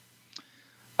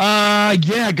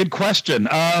 Yeah, good question.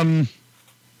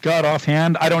 God,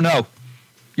 offhand, I don't know.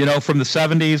 From the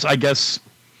 70s, I guess.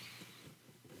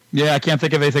 Yeah, I can't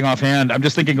think of anything offhand. I'm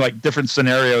just thinking like different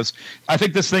scenarios. I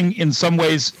think this thing, in some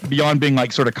ways, beyond being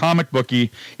like sort of comic booky,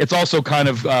 it's also kind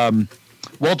of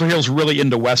Walter Hill's really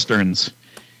into westerns.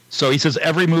 So he says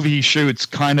every movie he shoots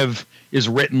kind of is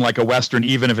written like a western,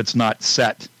 even if it's not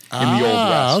set in the Old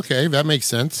West. Okay, that makes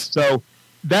sense. So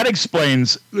that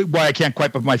explains why I can't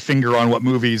quite put my finger on what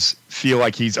movies feel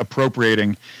like he's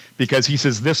appropriating, because he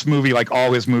says this movie, like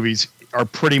all his movies, are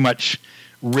pretty much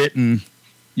written,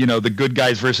 the good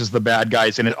guys versus the bad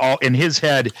guys, and it all in his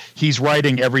head, he's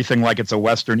writing everything like it's a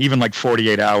western. Even like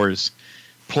 48 Hours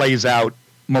plays out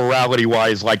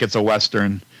morality-wise like it's a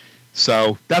western.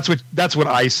 So that's what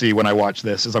I see when I watch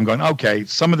this. Is I'm going, okay,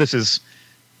 some of this is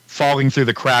falling through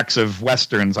the cracks of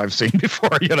westerns I've seen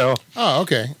before. Oh,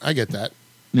 okay, I get that.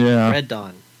 Yeah. Red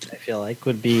Dawn, I feel like,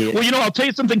 would be. Well, I'll tell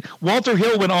you something. Walter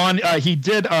Hill went on. He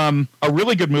did a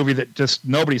really good movie that just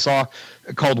nobody saw,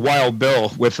 called Wild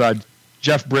Bill, with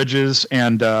Jeff Bridges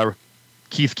and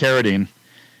Keith Carradine.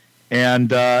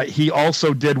 And he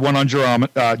also did one on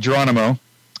Geronimo,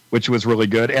 which was really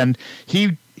good. And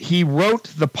he wrote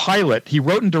the pilot. He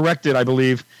wrote and directed, I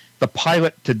believe, the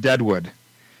pilot to Deadwood.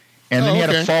 And then he had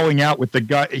a falling out with the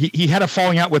guy. He had a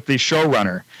falling out with the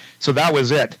showrunner. So that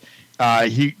was it.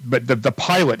 But the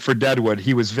pilot for Deadwood,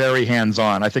 he was very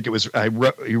hands-on. I think it was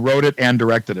he wrote it and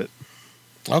directed it.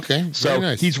 Okay, so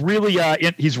nice. he's really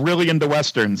into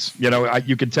westerns.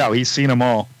 You can tell he's seen them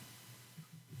all.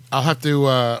 I'll have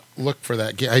to look for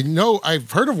that. I know I've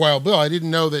heard of Wild Bill. I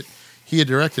didn't know that he had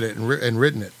directed it and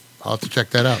written it. I'll have to check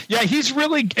that out. Yeah, he's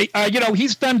really,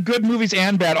 he's done good movies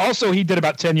and bad. Also, he did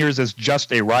about 10 years as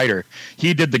just a writer.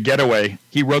 He did The Getaway.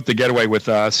 He wrote The Getaway with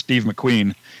Steve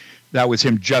McQueen. That was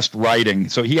him just writing.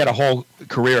 So he had a whole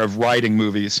career of writing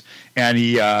movies. And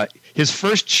his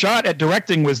first shot at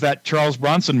directing was that Charles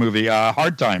Bronson movie,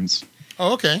 Hard Times.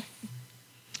 Oh, okay.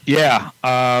 Yeah.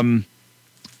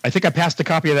 I think I passed a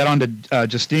copy of that on to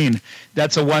Justine.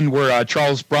 That's a one where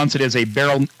Charles Bronson is a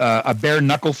bare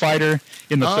knuckle fighter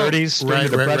in the 30s during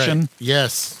the Depression. Right.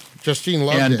 Yes. Justine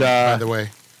loved it, by the way.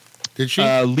 Did she?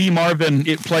 Lee Marvin,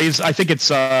 it plays, I think it's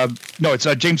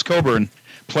James Coburn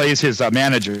plays his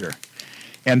manager.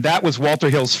 And that was Walter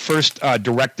Hill's first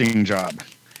directing job.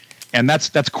 And that's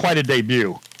quite a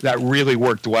debut. That really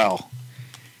worked well.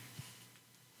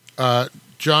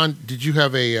 John, did you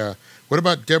have what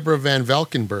about Deborah Van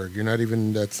Valkenburg?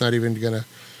 That's not even gonna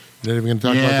talk about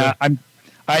that? Yeah,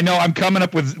 I know I'm coming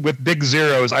up with big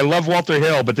zeros. I love Walter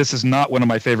Hill, but this is not one of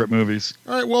my favorite movies.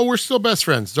 All right, well, we're still best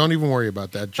friends. Don't even worry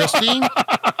about that. Justine,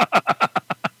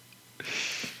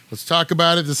 let's talk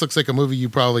about it. This looks like a movie you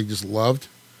probably just loved.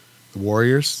 The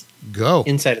Warriors. Go.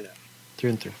 Inside and out. Through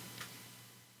and through.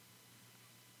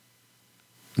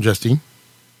 Justine?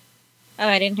 Oh,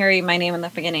 I didn't hear my name in the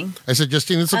beginning. I said,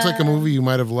 Justine, this looks like a movie you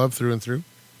might have loved through and through.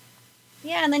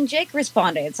 Yeah, and then Jake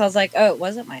responded, so I was like, "Oh, it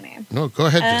wasn't my name." No, go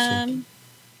ahead, Justine.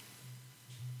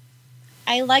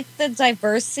 I like the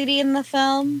diversity in the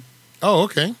film. Oh,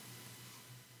 okay.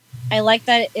 I like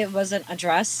that it wasn't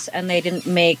addressed and they didn't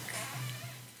make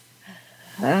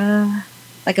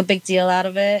like a big deal out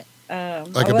of it. I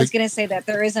was going to say that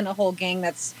there isn't a whole gang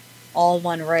that's all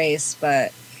one race,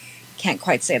 but can't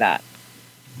quite say that.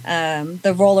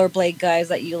 The rollerblade guys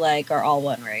that you like are all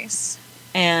one race.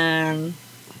 And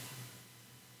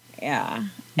yeah,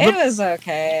 it was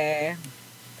okay.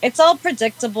 It's all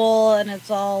predictable and it's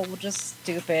all just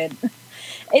stupid.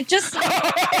 It just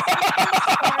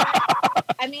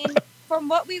I mean, from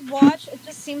what we watched, it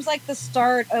just seems like the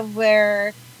start of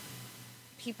where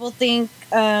people think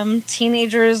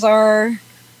teenagers are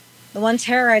the ones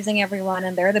terrorizing everyone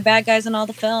and they're the bad guys in all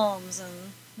the films,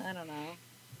 and I don't know.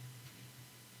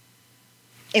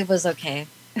 It was okay.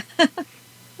 It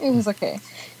was okay.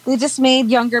 They just made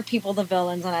younger people the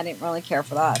villains and I didn't really care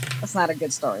for that. That's not a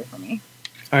good story for me.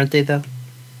 Aren't they, though?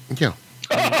 Yeah.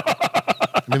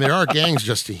 I mean, there are gangs,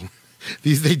 Justine.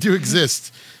 They do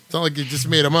exist. It's not like you just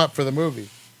made them up for the movie.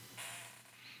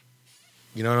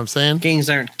 You know what I'm saying? Gangs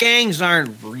aren't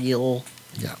real.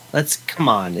 Yeah. Come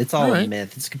on. It's all right. a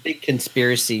myth. It's a big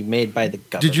conspiracy made by the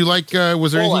government. Did you like?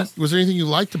 Was there anything you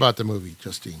liked about the movie,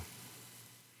 Justine?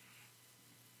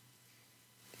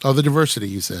 Oh, the diversity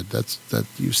you said.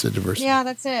 You said diversity. Yeah,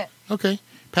 that's it. Okay,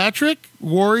 Patrick,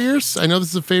 Warriors. I know this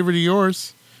is a favorite of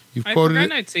yours. You've quoted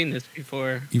it. I'd seen this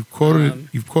before. You've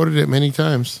quoted it many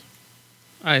times.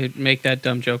 I make that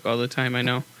dumb joke all the time. I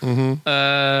know.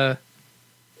 Mm-hmm.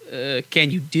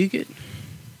 Can you dig it?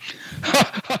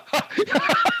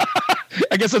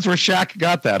 I guess that's where Shaq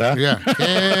got that, huh? Yeah.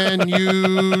 Can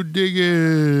you dig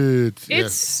it?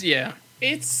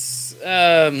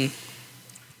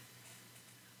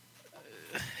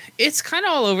 It's kind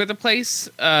of all over the place.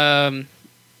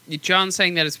 John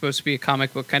saying that it's supposed to be a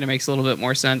comic book kind of makes a little bit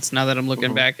more sense now that I'm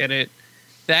looking back at it.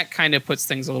 That kind of puts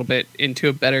things a little bit into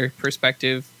a better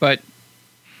perspective. But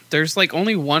there's like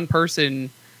only one person,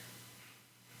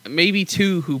 maybe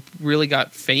two, who really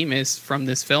got famous from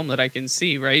this film that I can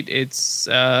see, right? It's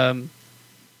the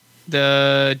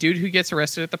dude who gets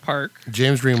arrested at the park.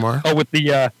 James Remar. Oh, with the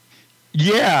handcuff.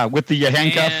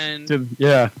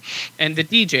 And the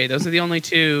DJ. Those are the only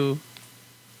two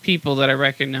people that I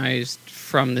recognized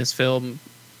from this film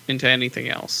into anything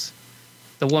else.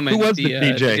 The woman. Who was the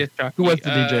DJ? Who was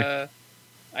the DJ?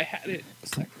 I had it.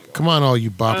 Come on, all you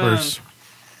boppers.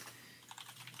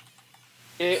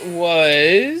 It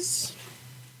was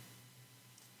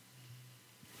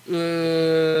Lynn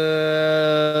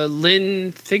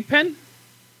Thigpen.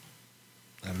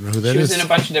 I don't know who that is. She was in a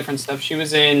bunch of different stuff. She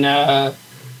was in Where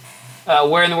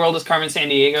in the World is Carmen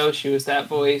Sandiego? She was that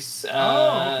voice.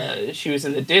 Okay. She was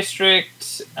in The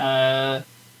District.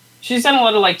 She's done a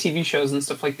lot of like TV shows and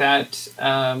stuff like that.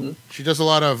 She does a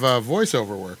lot of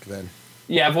voiceover work then.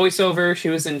 Yeah, voiceover. She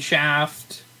was in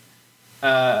Shaft,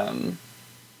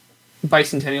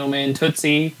 Bicentennial Man,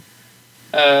 Tootsie.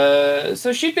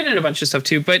 So she'd been in a bunch of stuff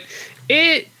too, but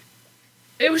it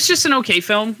was just an okay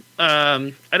film.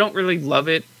 I don't really love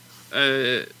it,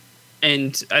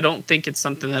 and I don't think it's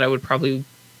something that I would probably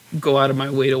go out of my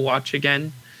way to watch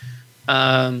again.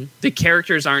 The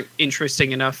characters aren't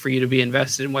interesting enough for you to be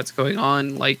invested in what's going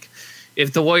on. Like,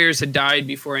 if the Warriors had died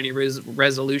before any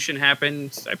resolution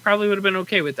happened, I probably would have been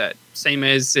okay with that. Same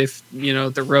as if,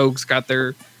 the Rogues got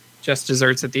their just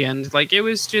desserts at the end. Like, it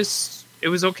was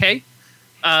okay.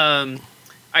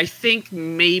 I think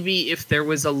maybe if there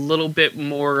was a little bit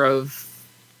more of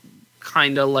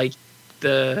kind of like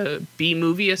the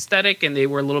B-movie aesthetic and they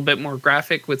were a little bit more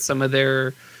graphic with some of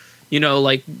their,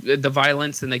 like the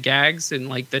violence and the gags and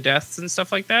like the deaths and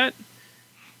stuff like that,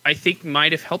 I think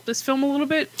might have helped this film a little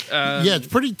bit. Yeah, it's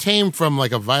pretty tame from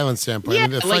like a violence standpoint. Yeah, I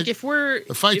mean, the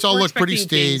fights all look pretty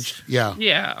staged.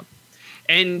 Yeah.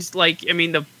 And like, I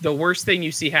mean, the worst thing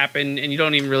you see happen, and you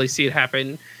don't even really see it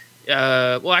happen.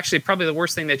 Well, actually, probably the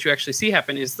worst thing that you actually see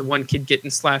happen is the one kid getting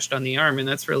slashed on the arm, and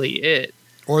that's really it.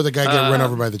 Or the guy get run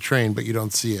over by the train, but you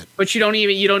don't see it. But you don't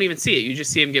even see it. You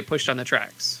just see him get pushed on the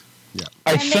tracks. Yeah,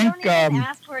 I And think. they don't even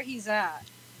ask where he's at.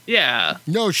 Yeah.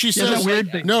 No, she says.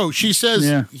 weird. No, she says.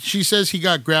 Yeah. She says he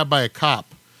got grabbed by a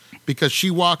cop because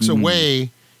she walks away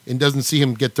and doesn't see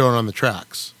him get thrown on the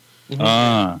tracks.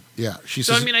 Yeah, she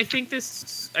So says. I mean, I think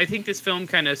this film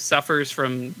kind of suffers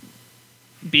from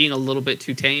being a little bit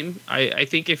too tame. I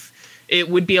think if it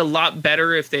would be a lot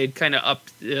better if they'd kind of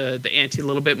upped the ante a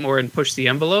little bit more and pushed the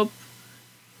envelope.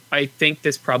 I think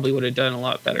this probably would have done a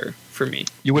lot better for me.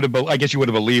 You would have. I guess you would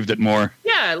have believed it more.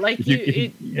 Yeah, like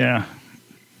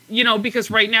because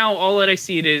right now all that I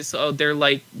see it is, they're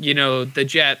like, the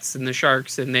Jets and the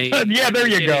Sharks, and they yeah, there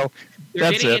you go. They're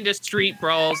getting into street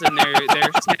brawls, and they're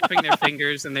snapping their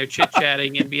fingers, and they're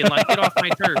chit-chatting and being like, get off my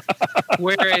turf.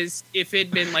 Whereas if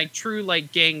it'd been like true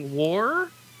like gang war,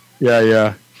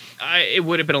 yeah, it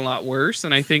would have been a lot worse.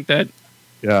 And I think that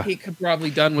he could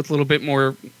probably done with a little bit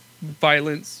more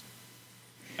violence.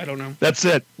 I don't know. That's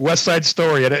it. West Side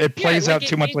Story. It plays out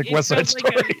too much like West Side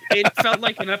Story. It felt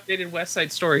like an updated West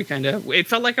Side Story, kind of. It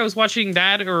felt like I was watching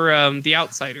that or The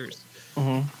Outsiders.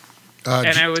 Mm-hmm.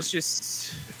 And I was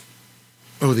just...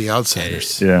 Oh, The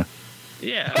Outsiders. Yeah.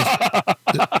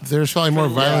 There's probably more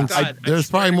violence. There's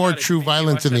probably more true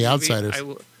violence in The Outsiders.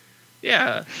 I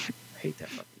hate that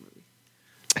fucking movie.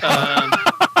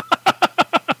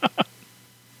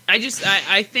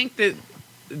 I think that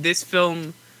this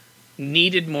film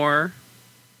needed more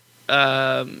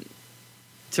to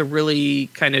really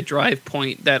kind of drive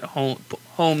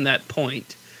home that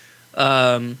point.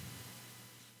 I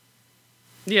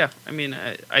mean,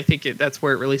 I think that's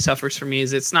where it really suffers for me.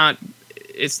 Is it's not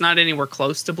anywhere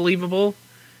close to believable,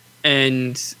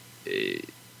 and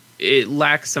it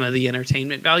lacks some of the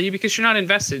entertainment value because you're not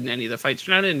invested in any of the fights.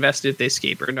 You're not invested if they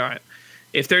escape or not.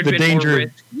 If there'd been more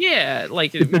risk,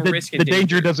 more risk. The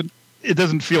danger doesn't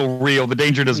feel real. The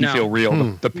danger doesn't feel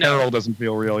real. The peril doesn't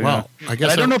feel real. Well, I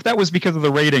guess I don't know if that was because of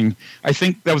the rating. I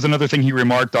think that was another thing he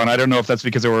remarked on. I don't know if that's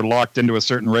because they were locked into a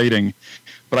certain rating,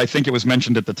 but I think it was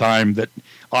mentioned at the time that,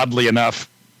 oddly enough,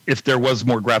 if there was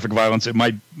more graphic violence, it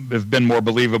might have been more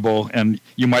believable, and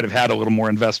you might have had a little more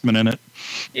investment in it.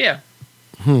 Yeah.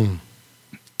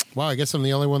 Wow, I guess I'm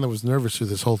the only one that was nervous through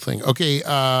this whole thing. Okay,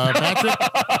 Patrick.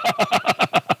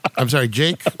 I'm sorry,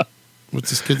 Jake.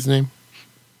 What's this kid's name?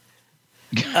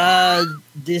 There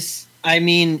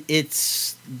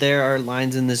are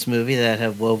lines in this movie that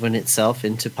have woven itself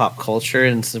into pop culture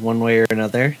in one way or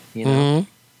another,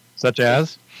 Such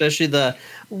as? Especially the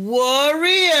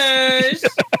Warriors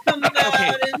come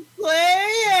out and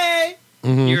play.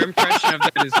 Mm-hmm. Your impression of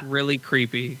that is really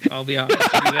creepy. I'll be honest.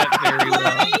 You do that very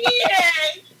well.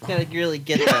 Gotta really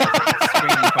get the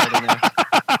screaming part in there.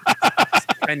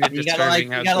 Kind of you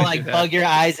gotta like bug your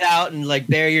eyes out and like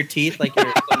bare your teeth like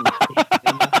you're.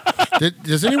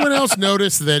 Does anyone else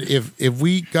notice that if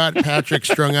we got Patrick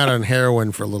strung out on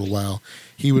heroin for a little while,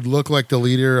 he would look like the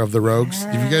leader of the Rogues?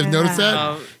 Have you guys noticed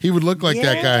that? He would look like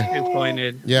that guy. Too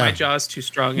pointed. Yeah. My jaw's too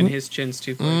strong and his chin's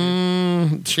too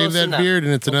pointed. Shave that beard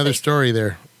and it's another story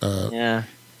there.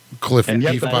 Cliff and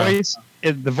yet Beef the Pie.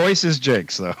 voice is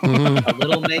Jake's though. A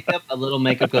little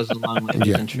makeup goes a long way.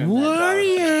 Yeah.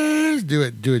 Warriors. Do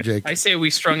it, Jake. I say we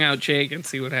strung out Jake and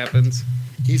see what happens.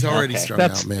 He's already strung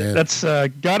out, man. That's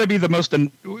got to be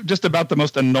just about the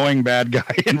most annoying bad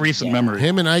guy in recent memory.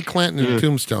 Him and Ike Clanton in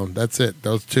Tombstone. That's it.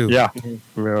 Those two. Yeah.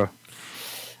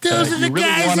 Those are the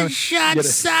guys that shot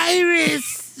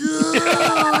Cyrus.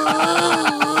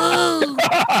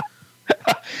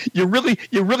 You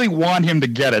really want him to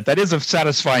get it. That is a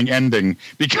satisfying ending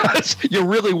because you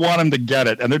really want him to get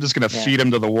it, and they're just going to feed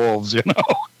him to the wolves,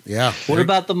 Yeah. What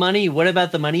about the money? What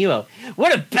about the money you owe?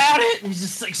 What about it? And he's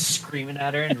just like screaming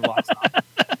at her and walks off.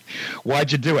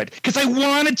 Why'd you do it? Because I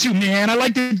wanted to, man. I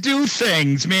like to do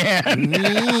things, man.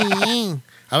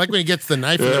 I like when he gets the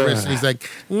knife in the wrist and he's like,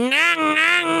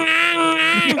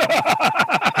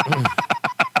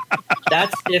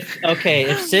 That's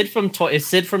if Sid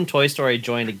from Toy Story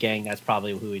joined a gang, that's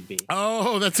probably who he'd be.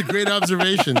 Oh, that's a great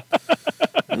observation.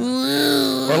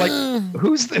 Or like,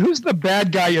 who's the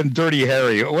bad guy in Dirty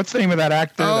Harry? What's the name of that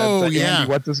actor? Oh, yeah. Andy,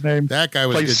 what's his name? That guy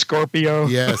was plays good. Scorpio.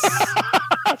 Yes.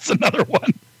 That's another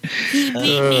one. He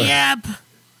beat me up.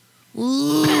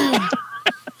 Ooh.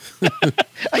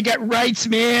 I got rights,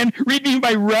 man. Read me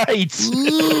my rights.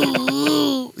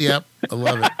 Ooh. Yep, I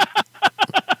love it.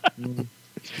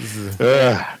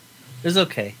 It's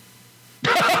okay.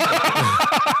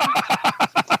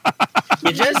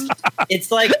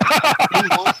 It's like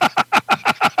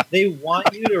they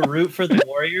want you to root for the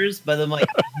Warriors, but I'm like,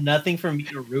 nothing for me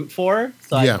to root for,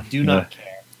 so I do not care.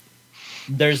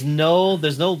 There's no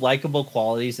likable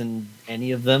qualities in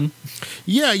any of them.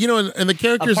 Yeah, and the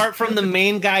characters apart from the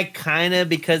main guy, kind of,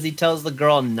 because he tells the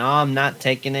girl, "No, I'm not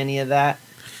taking any of that."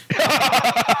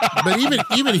 But even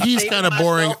he's kind of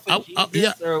boring.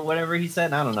 Or whatever he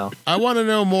said. I don't know. I want to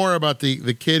know more about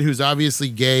the kid who's obviously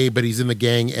gay, but he's in the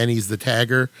gang and he's the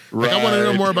tagger. Like, I want to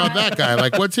know more about that guy.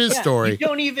 Like, what's his story? You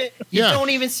don't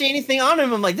even see anything on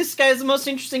him. I'm like, this guy is the most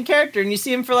interesting character, and you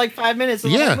see him for like 5 minutes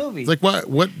in the whole movie. It's like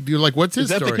what you're like? What's his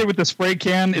story? Is that the kid with the spray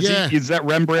can? Is that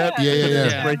Rembrandt?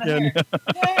 Yeah. Spray can.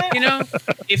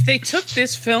 If they took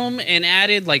this film and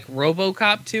added like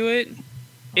RoboCop to it,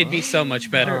 It'd be so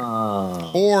much better.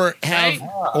 Or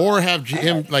have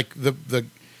him like the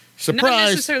Not surprise.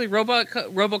 necessarily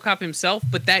RoboCop himself,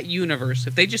 but that universe.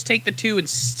 If they just take the two and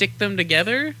stick them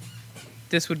together,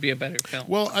 this would be a better film.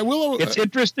 Well, I will. It's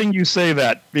interesting you say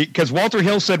that because Walter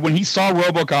Hill said when he saw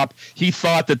RoboCop, he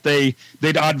thought that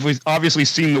they'd obviously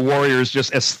seen the Warriors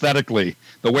just aesthetically,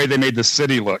 the way they made the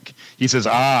city look. He says,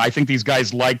 I think these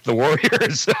guys like the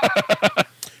Warriors.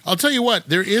 I'll tell you what.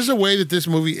 There is a way that this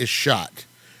movie is shot,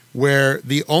 where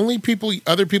the only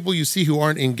other people you see who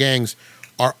aren't in gangs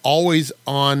are always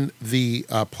on the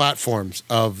platforms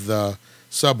of the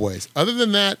subways. Other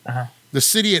than that, the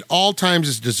city at all times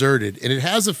is deserted, and it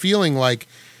has a feeling like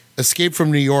Escape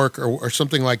from New York or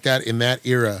something like that in that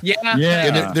era. Yeah.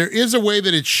 And there is a way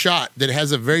that it's shot that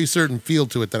has a very certain feel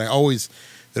to it that always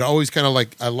kind of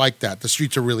like. I like that. The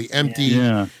streets are really empty.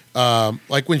 Yeah.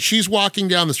 Like when she's walking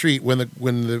down the street,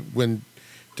 when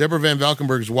Deborah Van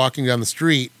Valkenburg is walking down the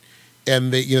street,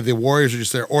 and the Warriors are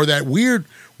just there, or that weird.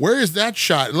 Where is that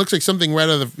shot? It looks like something right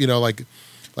out of the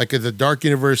like the Dark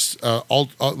Universe,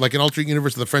 like an alternate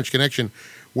universe of the French Connection,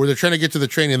 where they're trying to get to the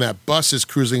train and that bus is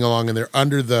cruising along and they're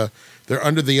under the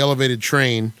elevated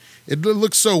train. It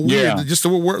looks so weird. Yeah. Just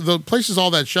the places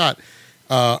all that shot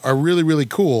are really, really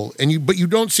cool. But you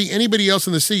don't see anybody else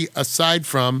in the city aside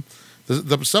from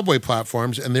the subway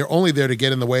platforms, and they're only there to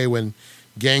get in the way when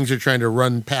gangs are trying to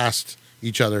run past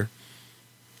each other.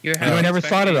 I never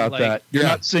thought about that. You're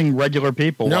not seeing regular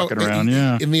people walking around.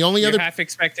 And the only You're other half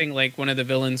expecting like one of the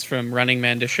villains from Running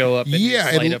Man to show up in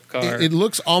his light up car. It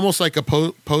looks almost like a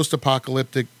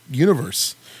post-apocalyptic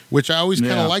universe, which I always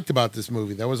kind of liked about this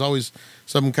movie. That was always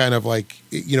some kind of like,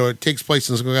 it takes place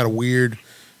in some kind of weird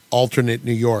alternate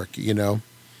New York,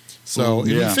 So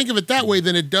if you think of it that way,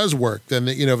 then it does work. Then,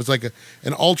 if it's like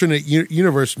an alternate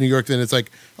universe New York, then it's like,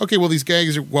 okay, well, these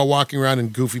guys are walking around in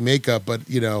goofy makeup, but,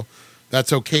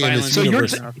 that's okay in this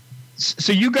universe.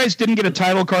 So you guys didn't get a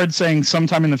title card saying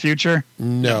sometime in the future?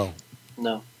 No.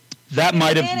 That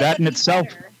might have, that in itself,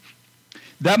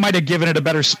 that might have given it a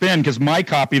better spin because my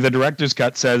copy, the director's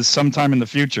cut, says sometime in the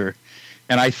future.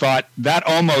 And I thought that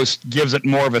almost gives it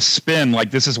more of a spin,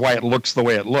 like this is why it looks the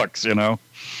way it looks,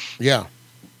 Yeah.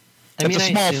 It's a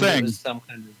small thing. It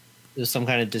was some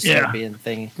kind of dystopian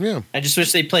thing. Yeah. I just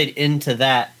wish they played into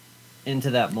that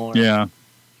more. Yeah.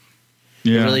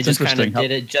 They really just kind of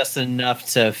did it just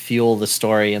enough to fuel the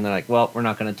story, and they're like, "Well, we're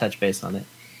not going to touch base on it."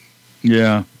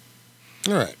 Yeah.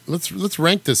 All right, let's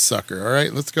rank this sucker. All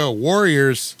right, let's go.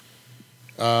 Warriors.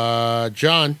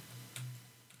 John.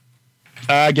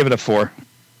 I give it a 4.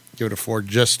 Give it a 4.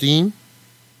 Justine.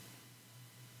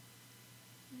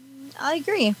 I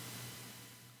agree.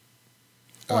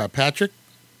 Patrick.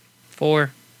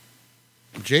 4.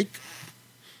 Jake.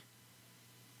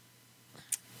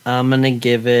 I'm going to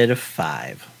give it a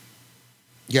 5.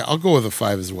 Yeah, I'll go with a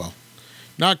 5 as well.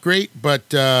 Not great,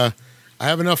 but I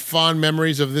have enough fond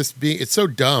memories of this being. It's so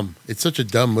dumb. It's such a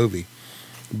dumb movie.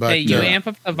 But hey, you amp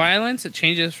up the violence, it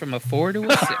changes from a 4 to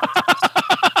a 6.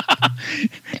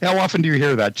 How often do you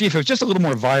hear that? Gee, if it was just a little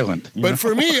more violent. But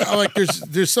for me,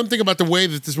 there's something about the way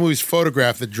that this movie's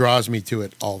photographed that draws me to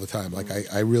it all the time. Like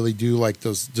I really do like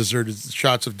those deserted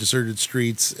shots of deserted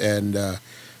streets and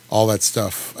all that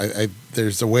stuff.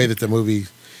 There's a way that the movie,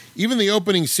 even the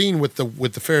opening scene with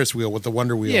the Ferris wheel, with the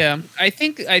Wonder Wheel. Yeah, I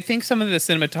think some of the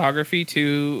cinematography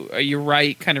too. You're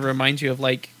right. Kind of reminds you of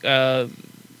like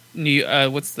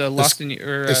what's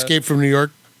the Escape from New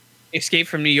York. Escape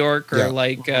from New York, or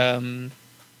like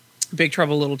Big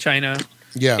Trouble Little China.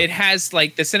 Yeah, it has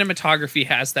like the cinematography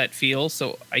has that feel,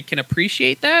 so I can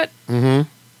appreciate that. Mm-hmm.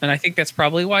 And I think that's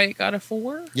probably why it got a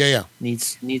 4. Yeah.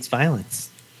 Needs violence.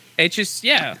 It just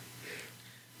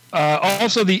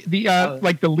Also, the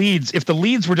like the leads. If the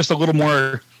leads were just a little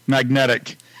more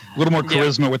magnetic, a little more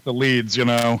charisma with the leads,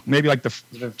 maybe like the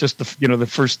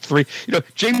first 3.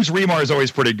 James Remar is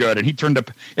always pretty good, and he turned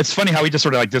up. It's funny how he just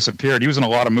sort of like disappeared. He was in a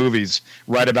lot of movies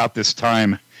right about this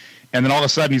time, and then all of a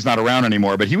sudden he's not around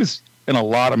anymore. But he was in a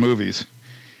lot of movies,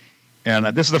 and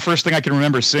this is the first thing I can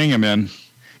remember seeing him in.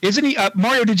 Isn't he,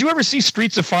 Mario? Did you ever see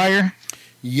Streets of Fire?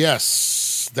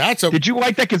 Yes, Did you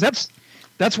like that? Because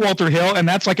that's Walter Hill, and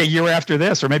that's like a year after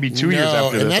this, or maybe 2 years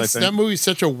after and this. That movie's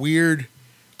such a weird.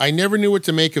 I never knew what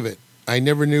to make of it.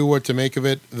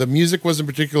 The music wasn't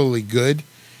particularly good.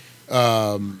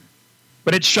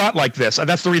 But it's shot like this.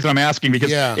 That's the reason I'm asking,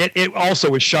 because it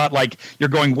also was shot like you're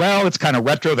going, well, it's kind of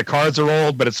retro. The cars are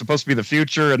old, but it's supposed to be the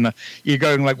future. And you're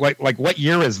going like what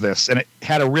year is this? And it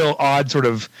had a real odd sort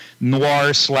of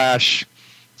noir /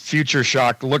 future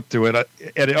shock look to it.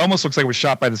 And it almost looks like it was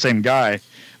shot by the same guy.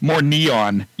 More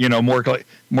neon, more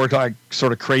like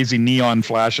sort of crazy neon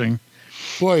flashing.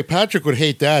 Boy, Patrick would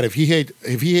hate that if he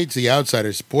hates The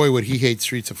Outsiders. Boy, would he hate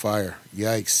Streets of Fire.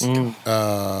 Yikes!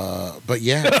 But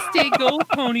yeah, Stay gold,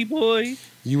 pony boy.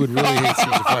 you would really hate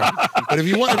Streets of Fire. But if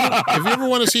you ever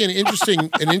want to see an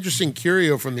interesting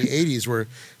curio from the '80s where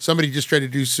somebody just tried to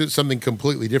do something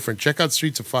completely different, check out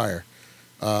Streets of Fire.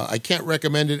 I can't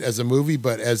recommend it as a movie,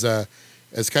 but as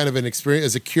kind of an experience,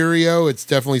 as a curio, it's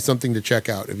definitely something to check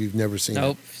out if you've never seen it.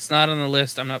 Nope, it's not on the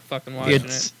list. I'm not fucking watching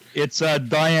it. It's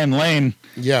Diane Lane.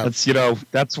 Yeah,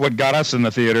 that's what got us in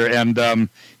the theater, and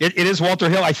it is Walter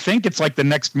Hill. I think it's like the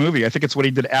next movie. I think it's what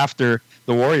he did after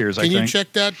The Warriors. Can you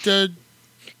check that?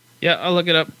 Yeah, I'll look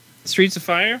it up. Streets of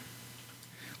Fire,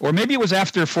 or maybe it was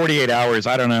after 48 Hours.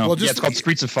 I don't know. Well, it's called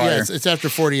Streets of Fire. Yeah, it's after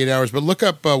 48 Hours. But look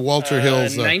up Walter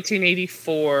Hill's.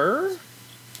 1984.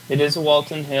 It is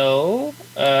Walton Hill.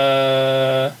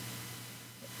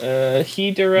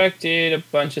 He directed a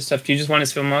bunch of stuff. Do you just want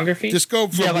his filmography? Just go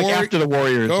from after The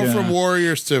Warriors. Go from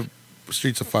Warriors to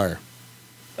Streets of Fire.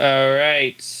 All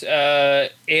right.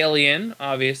 Alien,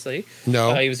 obviously.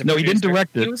 No, he was a no, producer. he didn't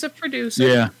direct it. He was a producer.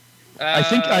 Yeah,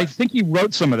 I think he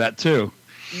wrote some of that too.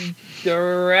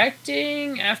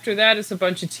 Directing after that is a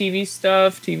bunch of TV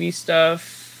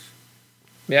stuff.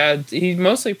 Yeah, he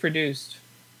mostly produced.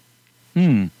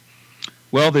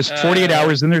 Well, there's 48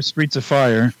 Hours and there's Streets of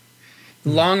Fire.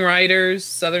 Long Riders,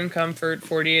 Southern Comfort,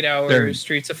 48 Hours,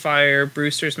 Streets of Fire,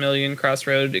 Brewster's Million,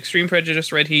 Crossroad, Extreme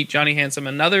Prejudice, Red Heat, Johnny Handsome,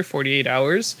 another 48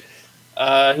 Hours.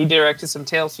 He directed some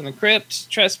Tales from the Crypt,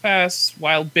 Trespass,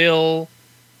 Wild Bill,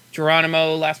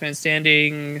 Geronimo, Last Man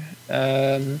Standing,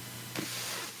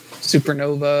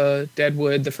 Supernova,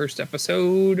 Deadwood, the first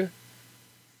episode,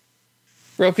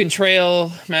 Broken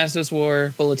Trail, Mazda's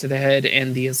War, Bullet to the Head,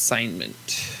 and The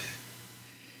Assignment.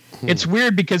 It's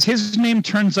weird because his name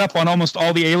turns up on almost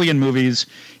all the Alien movies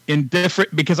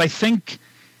because I think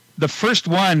the first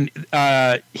one,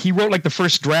 he wrote like the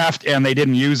first draft and they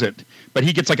didn't use it, but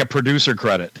he gets like a producer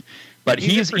credit. But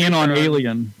he's in on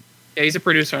Alien. Yeah, he's a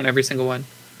producer on every single one.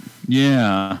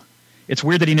 Yeah. It's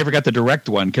weird that he never got the direct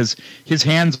one because his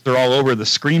hands are all over the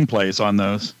screenplays on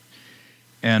those.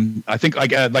 And I think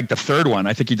like the third one,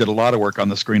 I think he did a lot of work on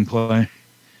the screenplay.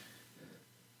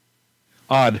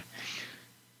 Odd.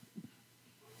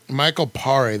 Michael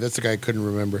Paré, that's the guy I couldn't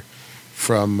remember.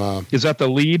 From is that the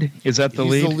lead? He's the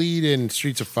lead in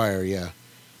Streets of Fire, yeah.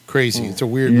 Crazy. It's a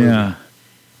weird movie.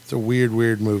 It's a weird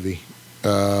movie.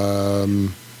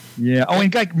 Yeah. Oh,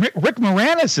 and Rick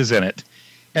Moranis is in it.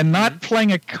 And not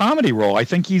playing a comedy role. I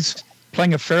think he's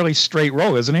playing a fairly straight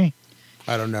role, isn't he?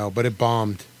 I don't know, but it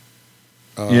bombed.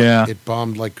 It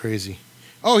bombed like crazy.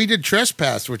 Oh, he did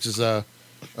Trespass, which is a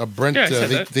Brent.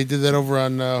 They did that over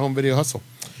on Home Video Hustle.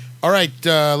 All right,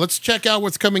 let's check out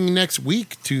what's coming next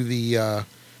week to the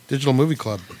Digital Movie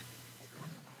Club.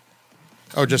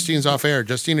 Oh, Justine's off air.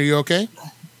 Justine, are you okay?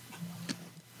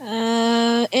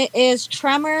 It is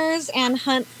Tremors and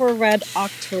Hunt for Red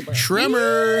October.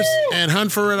 Tremors and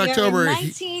Hunt for Red October.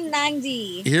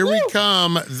 1990. Here we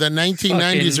come. The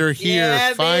 1990s are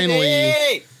here, finally.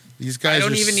 Baby! These guys I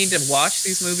don't even need to watch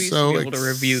these movies so to be able to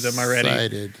review them already.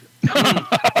 Excited.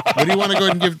 What do you want to go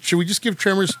ahead and give? Should we just give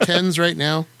Tremors 10s right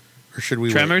now? Or should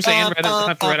we Tremors and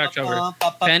Hunt for Red October.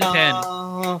 10.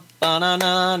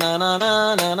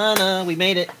 We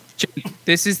made it.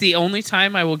 This is the only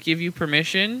time I will give you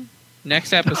permission.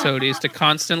 Next episode is to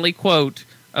constantly quote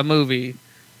a movie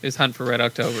is Hunt for Red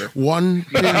October. One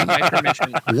ping, my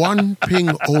permission. One ping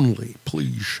only,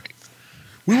 please.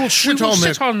 We will sit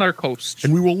on their coast.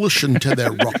 And we will listen to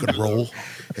their rock and roll.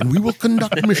 And we will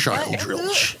conduct missile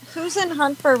drills. Who's in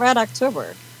Hunt for Red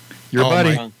October? Your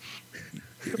buddy.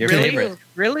 Your favorite.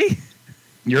 Really?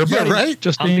 Your buddy, right?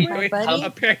 Justine.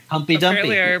 Humpy Dumpy.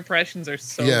 Apparently our impressions are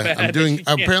so bad.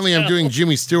 I'm doing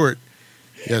Jimmy Stewart.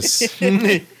 Yes.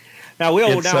 Now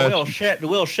we'll shit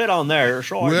on there.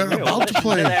 So we're about to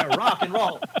play that rock and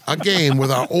roll. A game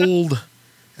with our old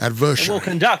adversary. We'll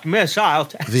conduct missile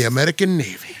tests. The American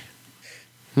Navy.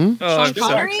 Oh, I'm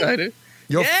so excited.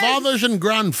 Your fathers and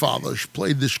grandfathers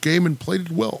played this game and played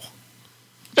it well.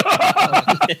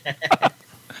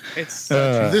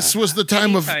 This was the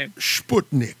time of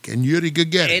Sputnik and Yuri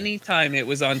Gagarin. Anytime it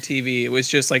was on TV, it was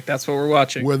just like, that's what we're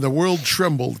watching. When the world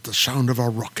trembled at the sound of our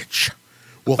rockets,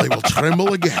 well, they will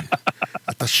tremble again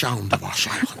at the sound of our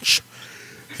silence.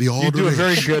 The order you do a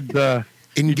very good.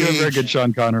 You do a very good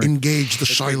Sean Connery. Engage the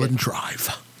silent drive.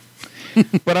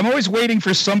 But I'm always waiting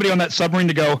for somebody on that submarine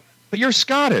to go, but you're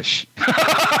Scottish.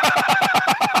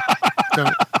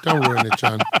 Don't ruin it,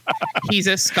 John. He's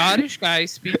a Scottish guy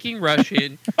speaking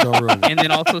Russian and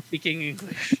then also speaking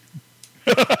English.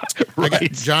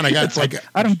 Right.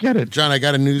 I don't get it. John, I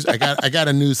got a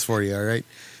news for you, all right?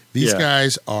 These Yeah.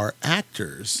 guys are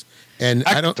actors. And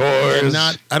Actors.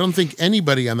 I don't think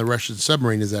anybody on the Russian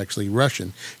submarine is actually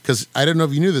Russian, because I don't know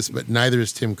if you knew this, but neither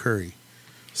is Tim Curry.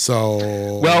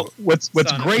 So Well, what's Son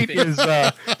of a great bitch.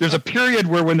 is there's a period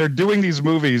where when they're doing these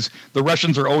movies, the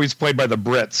Russians are always played by the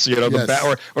Brits, you know, Yes.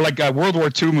 or like World War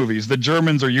II movies, the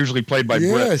Germans are usually played by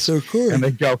Brits. of course, And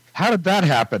they go, how did that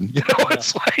happen? You know,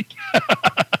 it's like,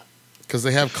 because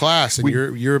they have class and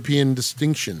European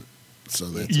distinction. So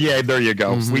that's, yeah, there you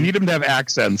go. Mhm. We need them to have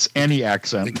accents, any they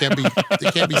accent.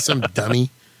 can't be some dummy,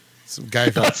 some guy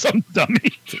from Not some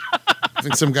dummy. I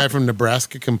think some guy from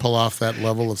Nebraska can pull off that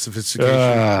level of sophistication.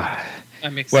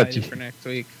 I'm excited you- for next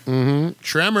week. Mm-hmm.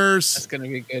 Tremors. That's gonna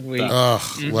be a good week, Oh,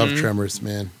 love Mhm. Tremors,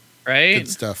 man. right? Good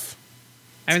stuff.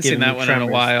 I haven't It's seen giving that me one in a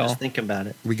tremors while. Just think about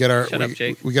it. We get our Shut up,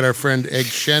 Jake. we get our friend Egg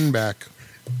Shen back.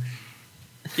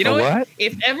 You know A what? what?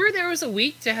 If ever there was a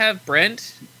week to have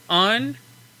Brent on,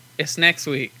 it's next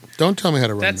week. Don't tell me how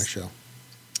to run my That's- show.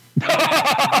 I'm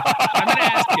gonna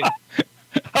ask him.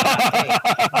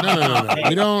 No.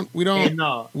 We don't.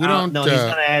 No, we don't, No,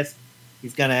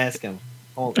 he's gonna ask him.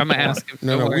 Hold, I'm gonna ask him.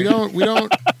 No, Don't we worry. don't.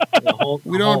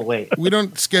 We don't. Wait. We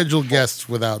don't schedule guests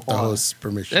without the Hold on. host's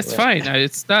permission. That's fine.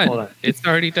 It's Hold done. on. It's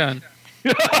already done.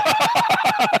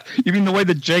 You mean the way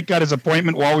that Jake got his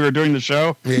appointment while we were doing the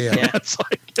show? Yeah. Yeah. It's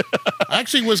like, I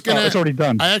actually was oh, gonna. it's already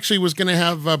done. I actually was gonna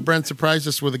have Brent surprise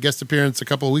us with a guest appearance a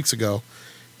couple of weeks ago,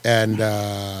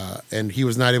 and he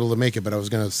was not able to make it. But I was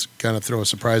gonna kind of throw a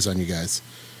surprise on you guys.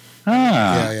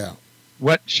 Yeah.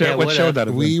 What show? Yeah, what what, show uh, that?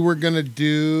 have We were gonna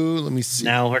do. Let me see.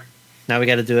 Now we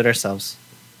got to do it ourselves.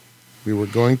 We were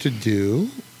going to do.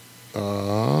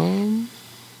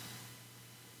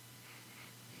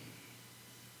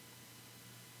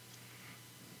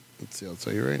 Let's see. I'll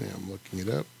tell you right now. I'm looking it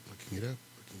up. I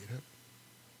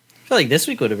feel like this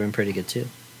week would have been pretty good too.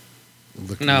 I'm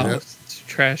looking No, it up. it's a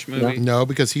trash movie. No,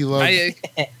 because he loves.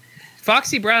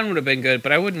 Foxy Brown would have been good,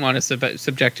 but I wouldn't want to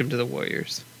subject him to the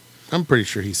Warriors. I'm pretty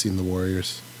sure he's seen the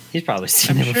Warriors. He's probably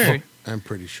seen I'm it before. sure. I'm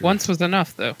pretty sure. Once was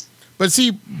enough, though. But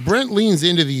see, Brent leans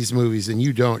into these movies, and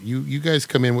you don't. You guys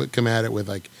come at it with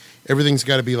like everything's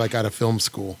got to be like out of film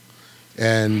school,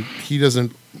 and he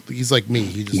doesn't. He's like me.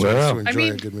 He just Wow. wants to I enjoy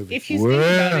mean, a good movie. if you think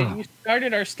about Wow. it, you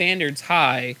started our standards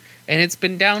high, and it's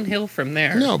been downhill from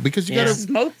there. No, because you Yeah. got It's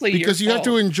to. mostly Because you your have to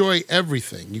fault. enjoy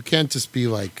everything. You can't just be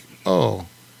like, oh,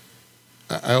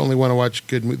 I only want to watch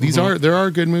good movies. There are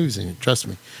good movies in it. Trust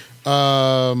me.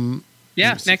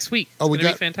 Yeah, next week. Oh, It's we gonna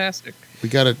got- be fantastic.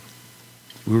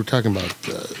 We were talking about.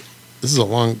 This is a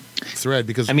long thread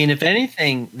because. I mean, if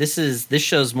anything, this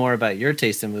shows more about your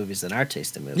taste in movies than our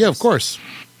taste in movies. yeah, of course.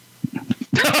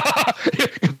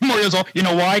 Mario's all, you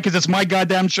know why? Because it's my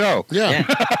goddamn show. Yeah.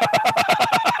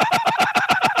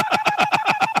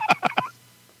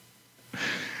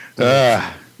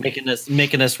 Making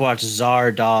us watch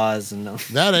Zardoz and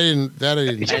That I didn't.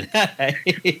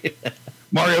 do.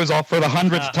 Mario's all, for the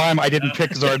 100th time, I didn't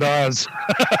pick Zardoz.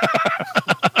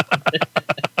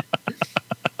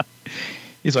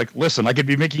 He's like, listen, I could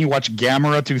be making you watch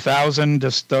Gamera 2000.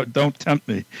 Just don't tempt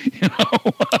me. You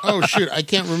know? Oh shoot, I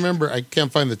can't remember. I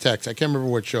can't find the text. I can't remember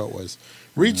what show it was.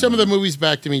 Read some of the movies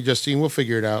back to me, Justine. We'll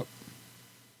figure it out.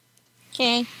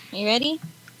 Okay, you ready?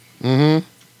 Mm-hmm.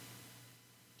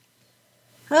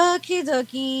 Okie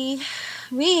dokie.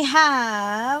 We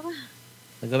have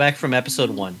I'll go back from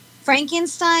episode 1.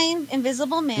 Frankenstein,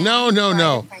 Invisible Man. No.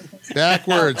 Sorry, Frankenstein.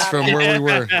 Backwards from where we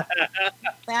were.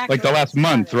 Like the last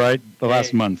month, right? The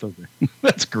last Yeah. month. Okay.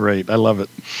 That's great. I love it.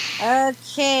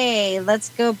 Okay, let's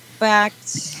go back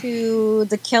to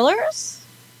The Killers.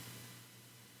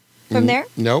 From there,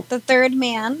 Nope. The Third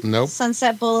Man, Nope.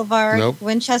 Sunset Boulevard, Nope.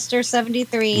 Winchester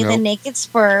 73, The Nope. Naked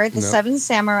Spur, The Nope. Seven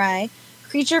Samurai,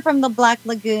 Creature from the Black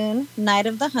Lagoon, Night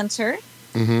of the Hunter,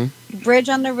 Mm-hmm. Bridge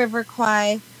on the River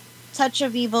Kwai, Touch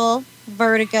of Evil,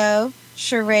 Vertigo,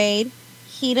 Charade,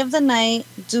 Heat of the Night,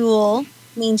 Duel,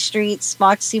 Mean Streets,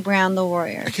 Foxy Brown, The I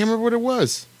Warrior. can't remember what it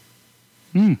was.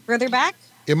 Further back,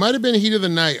 It might have been Heat of the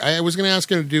Night. I was going to ask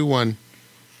him to do one.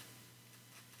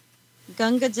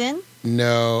 Gunga Din,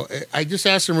 No, I just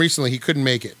asked him recently. He couldn't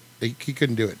make it. He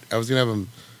couldn't do it. I was going to have him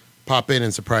pop in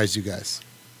and surprise you guys.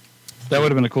 That would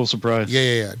have been a cool surprise.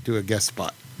 Yeah. Do a guest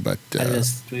spot. But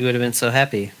We would have been so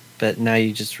happy, but now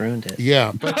you just ruined it.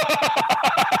 yeah, but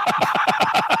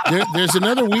there's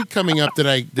another week coming up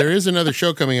there is another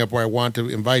show coming up where I want to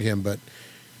invite him, but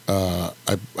I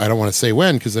don't want to say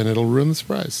when because then it'll ruin the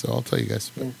surprise. So I'll tell you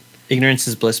guys. But Ignorance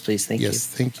is bliss, please. Thank yes,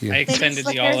 thank you. I Thin extended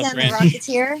the Slickers olive and the branch.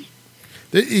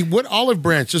 Rocketeer. What olive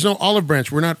branch? There's no olive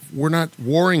branch. We're not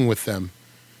warring with them.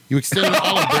 You extend an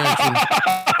olive branch, and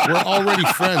we're already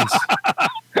friends.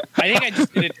 I think I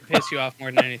just did it to piss you off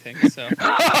more than anything. So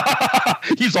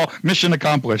He's all mission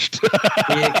accomplished.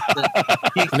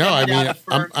 No,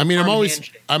 I'm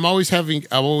always happy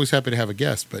to have a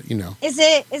guest, but you know. Is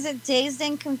it Dazed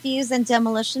and Confused and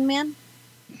Demolition Man?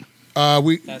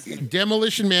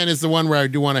 Demolition Man is the one where I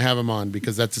do want to have him on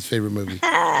because that's his favorite movie.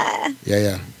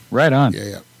 Yeah. Right on.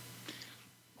 Yeah.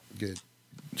 Good.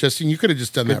 Justin, you could have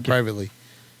just done that privately.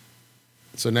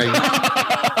 So now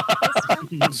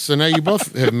you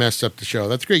both have messed up the show.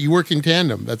 That's great. You work in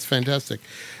tandem. That's fantastic.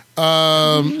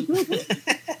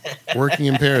 Working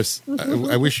in Paris.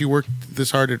 I wish you worked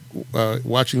this hard at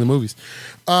watching the movies.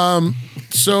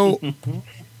 So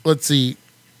let's see.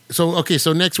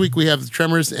 So next week we have the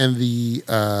Tremors and the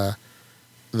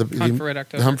Hunt for Red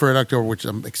October. The Hunt for Red October, which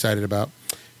I'm excited about.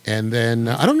 And then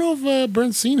I don't know if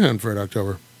Brent's seen Hunt for Red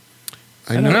October.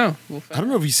 I don't know. I don't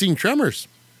know if he's seen Tremors.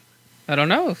 I don't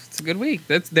know. It's a good week.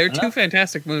 They're two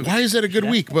fantastic movies. Why is that a good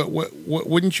week? But what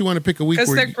wouldn't you want to pick a week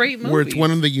because they're great movies. Where it's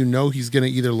one that you know he's going to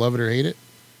either love it or hate it?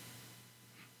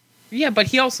 Yeah, but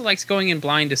he also likes going in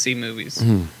blind to see movies.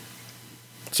 Mm-hmm.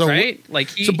 So right? Like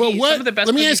some of the best.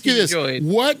 Let me ask you this: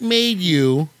 what made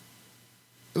you?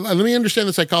 Let me understand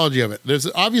the psychology of it. There's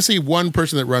obviously one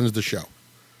person that runs the show.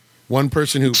 One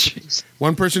person who pays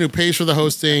for the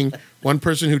hosting, one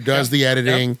person who does the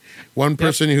editing, one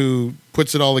person who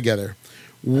puts it all together.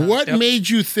 What made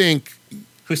you think?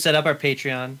 Who set up our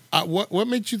Patreon? What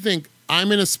made you think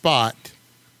I'm in a spot?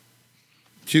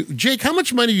 Jake, how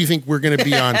much money do you think we're going to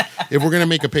be on if we're going to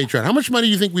make a Patreon? How much money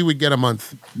do you think we would get a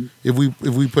month if we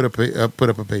put up a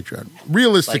Patreon?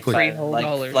 Realistically,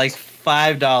 like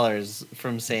 $5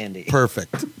 from Sandy.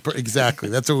 Perfect. Exactly.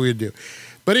 That's what we would do.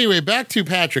 But anyway, back to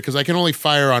Patrick, because I can only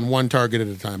fire on one target at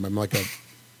a time. I'm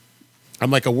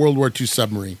like a World War II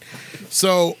submarine.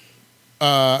 So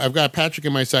I've got Patrick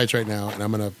in my sights right now, and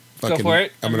I'm gonna go for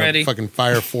it. I'm gonna ready. Fucking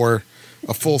fire for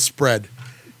a full spread.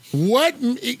 What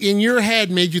in your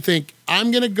head made you think I'm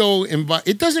gonna go invite?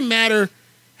 It doesn't matter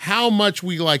how much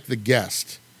we like the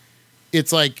guest.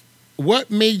 It's like, what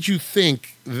made you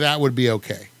think that would be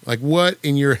okay? Like, what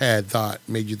in your head thought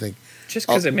made you think? Just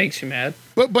because it makes you mad.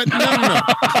 But no.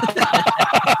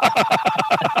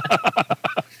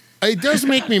 It does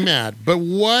make me mad. But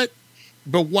why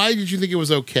did you think it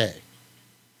was okay?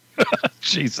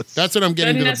 Jesus. That's what I'm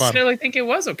getting to the bottom. I didn't necessarily think it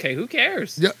was okay. Who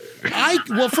cares? Yeah,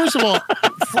 first of all,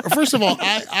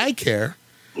 I care.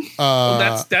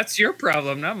 Well, that's your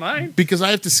problem, not mine. Because I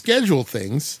have to schedule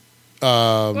things.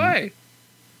 Why?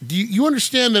 Do you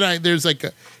understand that there's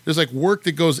work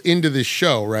that goes into this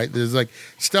show, right? There's like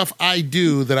stuff I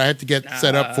do that I have to get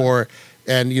set up for,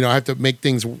 and I have to make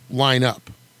things line up.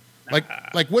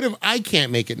 Like what if I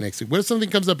can't make it next week? What if something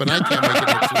comes up and I can't make it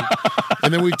next week?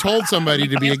 And then we told somebody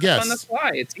to be a guest. That's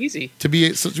why it's easy.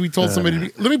 We told somebody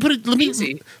to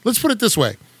be. Let's put it this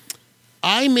way.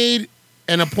 I made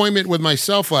an appointment with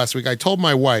myself last week. I told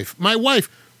my wife,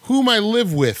 whom I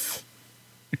live with.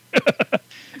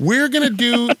 We're going to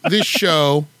do this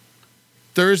show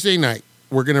Thursday night.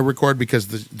 We're going to record because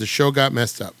the show got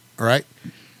messed up. All right.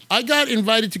 I got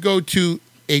invited to go to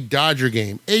a Dodger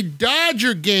game,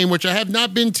 which I have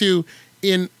not been to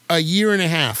in a year and a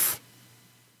half.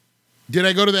 Did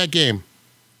I go to that game?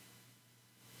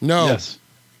 No. Yes.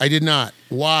 I did not.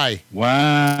 Why?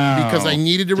 Wow. Because I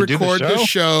needed to record the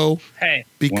show. Hey.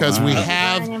 Because we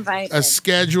have a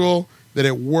schedule that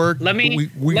it worked. Let me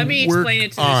explain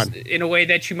it in a way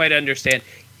that you might understand.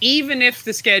 Even if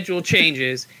the schedule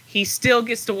changes, he still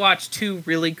gets to watch two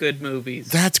really good movies.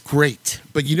 That's great.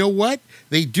 But you know what?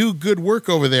 They do good work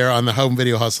over there on the Home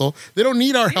Video Hustle. They don't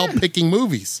need our help picking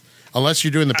movies. Unless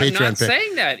you're doing the Patreon pick. I'm not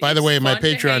saying that. By the way, my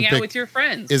Patreon pick with your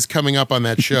friends. is coming up on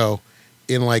that show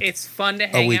in like it's fun to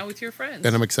hang out with your friends.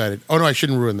 And I'm excited. Oh no, I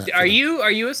shouldn't ruin that. Are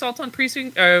you Assault on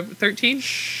Precinct 13?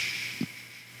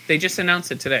 They just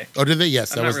announced it today. Oh, did they?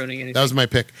 Yes, I'm not ruining anything. That was my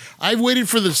pick. I've waited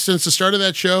since the start of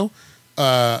that show.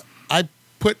 I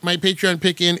put my Patreon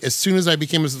pick in as soon as I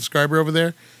became a subscriber over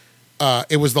there.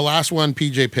 It was the last one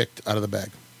PJ picked out of the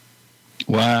bag.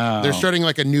 Wow. They're starting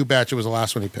like a new batch. It was the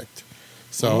last one he picked.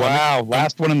 So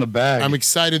last one in the bag. I'm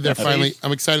excited they're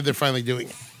finally doing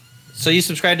it. So you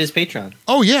subscribed to his Patreon?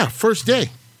 Oh yeah, first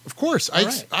day. Of course. Right.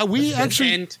 This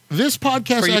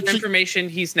podcast for your information,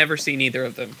 he's never seen either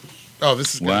of them. Oh,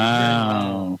 this is good.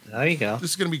 Wow. There you go.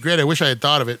 This is going to be great. I wish I had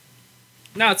thought of it.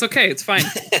 No, it's okay. It's fine.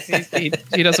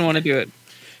 he doesn't want to do it.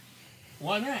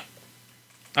 Why not?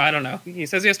 I don't know. He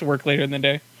says he has to work later in the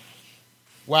day.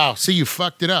 Wow. See, you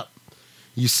fucked it up.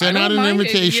 You sent out an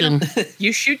invitation.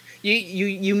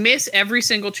 You miss every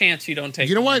single chance you don't take.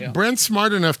 You know what? Brent's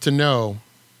smart enough to know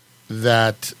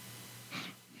that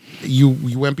You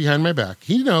went behind my back.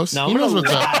 He knows. No, He I'm knows gonna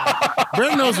what's up. laugh.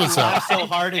 Brent knows what's Laugh up. so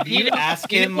hard if you You know-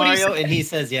 ask you know him, what he Mario, said? and he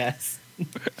says yes.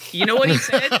 You know what he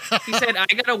said? He said, "I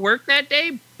gotta work that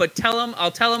day, but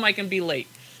I'll tell him I can be late."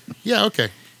 Yeah. Okay.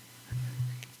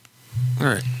 All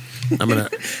right. I'm gonna.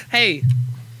 Hey,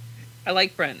 I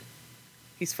like Brent.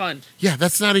 He's fun. Yeah,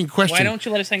 that's not in question. Why don't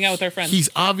you let us hang out with our friends? He's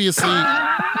obviously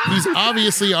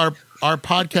our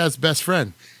podcast best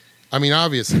friend. I mean,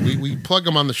 obviously, we plug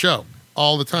him on the show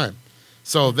all the time.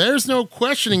 So there's no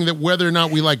questioning that whether or not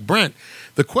we like Brent.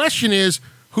 The question is,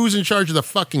 who's in charge of the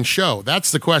fucking show?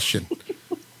 That's the question.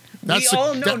 we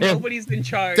all know nobody's in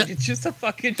charge. It's just a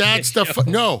fucking That's shit the show.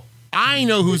 no. I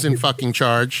know who's in fucking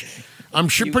charge. I'm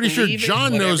pretty sure believe in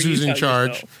John knows whatever you who's in tell charge.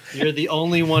 yourself. You're the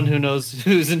only one who knows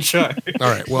who's in charge. All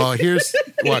right. Well, here's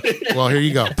what. Well, here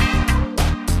you go.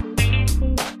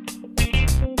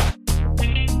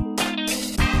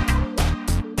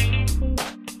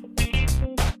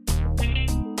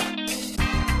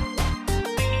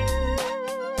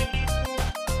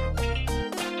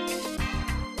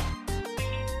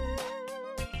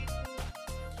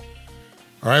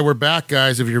 All right, we're back,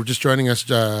 guys. If you're just joining us,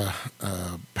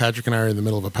 Patrick and I are in the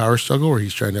middle of a power struggle where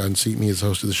he's trying to unseat me as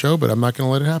host of the show, but I'm not going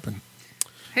to let it happen.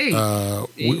 Hey, we're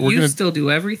you gonna- still do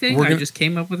everything. we're I gonna- just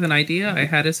came up with an idea. I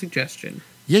had a suggestion.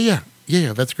 Yeah,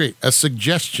 that's great. A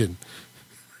suggestion.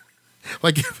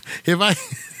 Like if I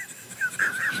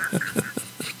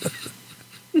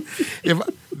if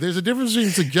there's a difference between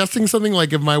suggesting something,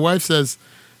 like if my wife says,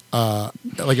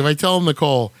 like if I tell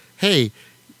Nicole, hey,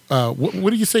 what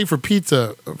do you say for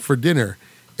pizza for dinner?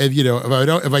 And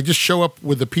if I just show up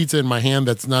with the pizza in my hand,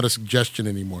 that's not a suggestion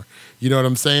anymore. You know what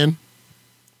I'm saying?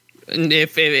 And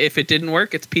if it didn't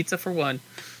work, it's pizza for one.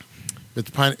 It's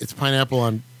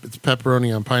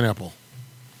pepperoni on pineapple.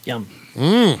 Yum.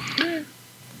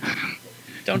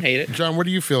 Don't hate it. John, what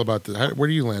do you feel about this? Where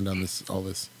do you land on all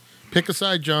this? Pick a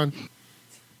side, John.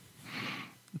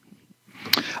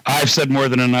 I've said more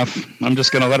than enough. I'm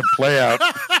just going to let it play out.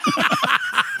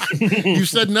 You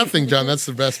said nothing, John. That's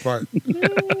the best part.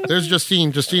 There's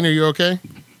Justine. Justine, are you okay?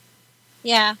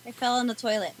 Yeah, I fell in the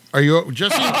toilet. Are you,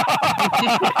 Justine?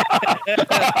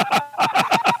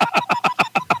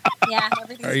 Yeah,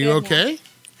 everything's Are you good now. okay?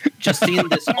 Justine,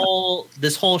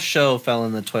 this whole show fell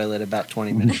in the toilet about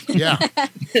 20 minutes. Yeah.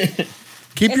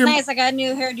 It's nice. I got a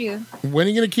new hairdo. When are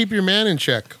you going to keep your man in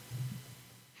check?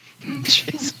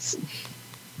 Jesus.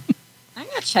 I'm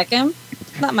gonna check him.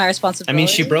 Not my I responsibility. mean,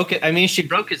 she broke it. I mean, she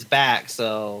broke his back,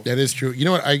 so That is true. You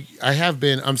know what? I have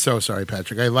been. I'm so sorry,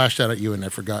 Patrick. I lashed out at you and I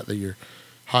forgot that you're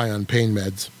high on pain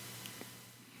meds.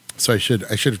 So I should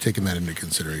have taken that into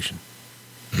consideration.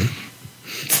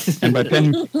 And by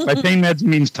pain meds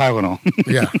means Tylenol.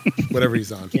 Yeah, whatever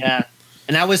he's on. yeah.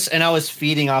 And I was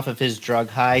feeding off of his drug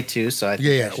high too. So I think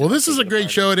I Yeah. should Well, this take is a it great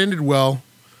apart. show. It ended well.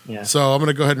 Yeah. So I'm going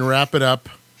to go ahead and wrap it up.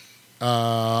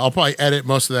 I'll probably edit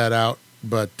most of that out,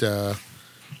 but I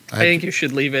think you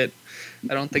should leave it.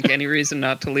 I don't think any reason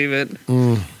not to leave it.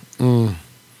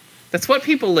 That's what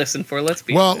people listen for. Let's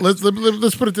be honest.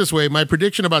 let's put it this way. My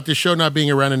prediction about this show not being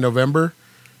around in November,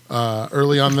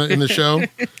 early on in the show,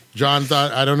 John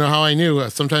thought, I don't know how I knew.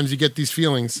 Sometimes you get these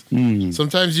feelings.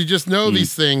 Sometimes you just know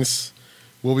these things.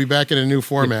 We'll be back in a new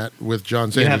format with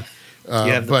John Sandy. You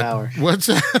have the power. What's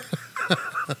that?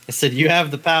 I said you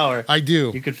have the power. I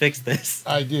do. You could fix this.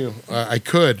 I do. I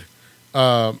could.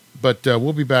 But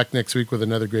we'll be back next week with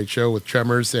another great show with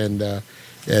Tremors and Hunt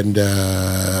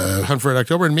for Red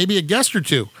October and maybe a guest or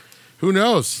two. Who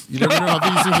knows? You never know how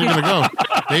these things are going to go.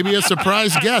 Maybe a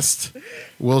surprise guest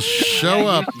will show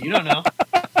up. You don't know.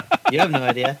 You have no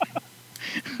idea.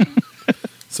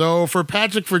 So for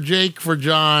Patrick, for Jake, for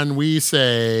John, we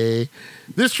say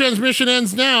this transmission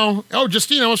ends now. Oh,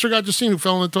 Justine, I almost forgot Justine who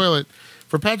fell in the toilet.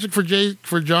 For Patrick, for Jake,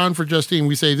 for John, for Justine,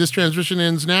 we say this transmission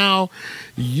ends now.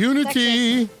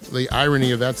 Unity. The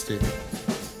irony of that statement.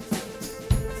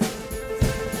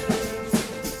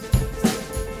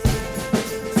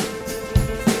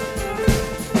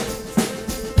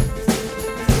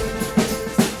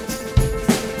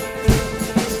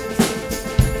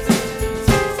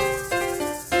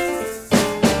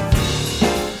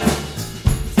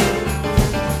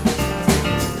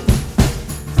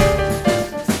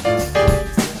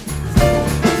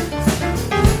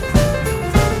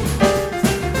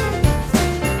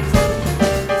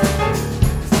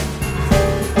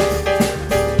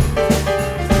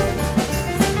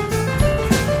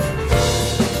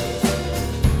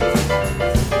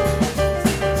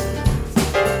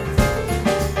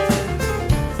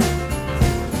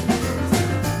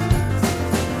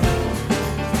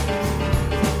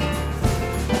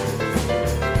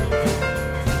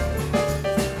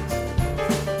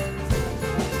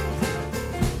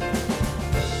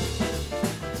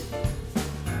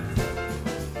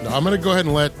 I'm going to go ahead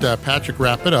and let Patrick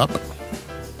wrap it up.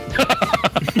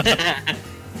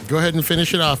 Go ahead and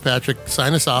finish it off, Patrick.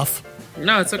 Sign us off.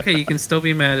 No, it's okay. You can still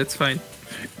be mad. It's fine.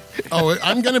 Oh,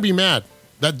 I'm going to be mad.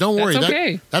 Don't worry. That's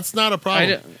okay. That's not a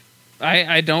problem.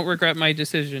 I don't regret my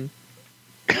decision.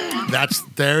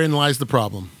 Therein lies the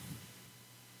problem.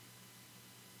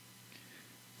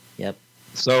 Yep.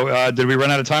 So, did we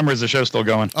run out of time, or is the show still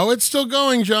going? Oh, it's still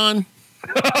going, John.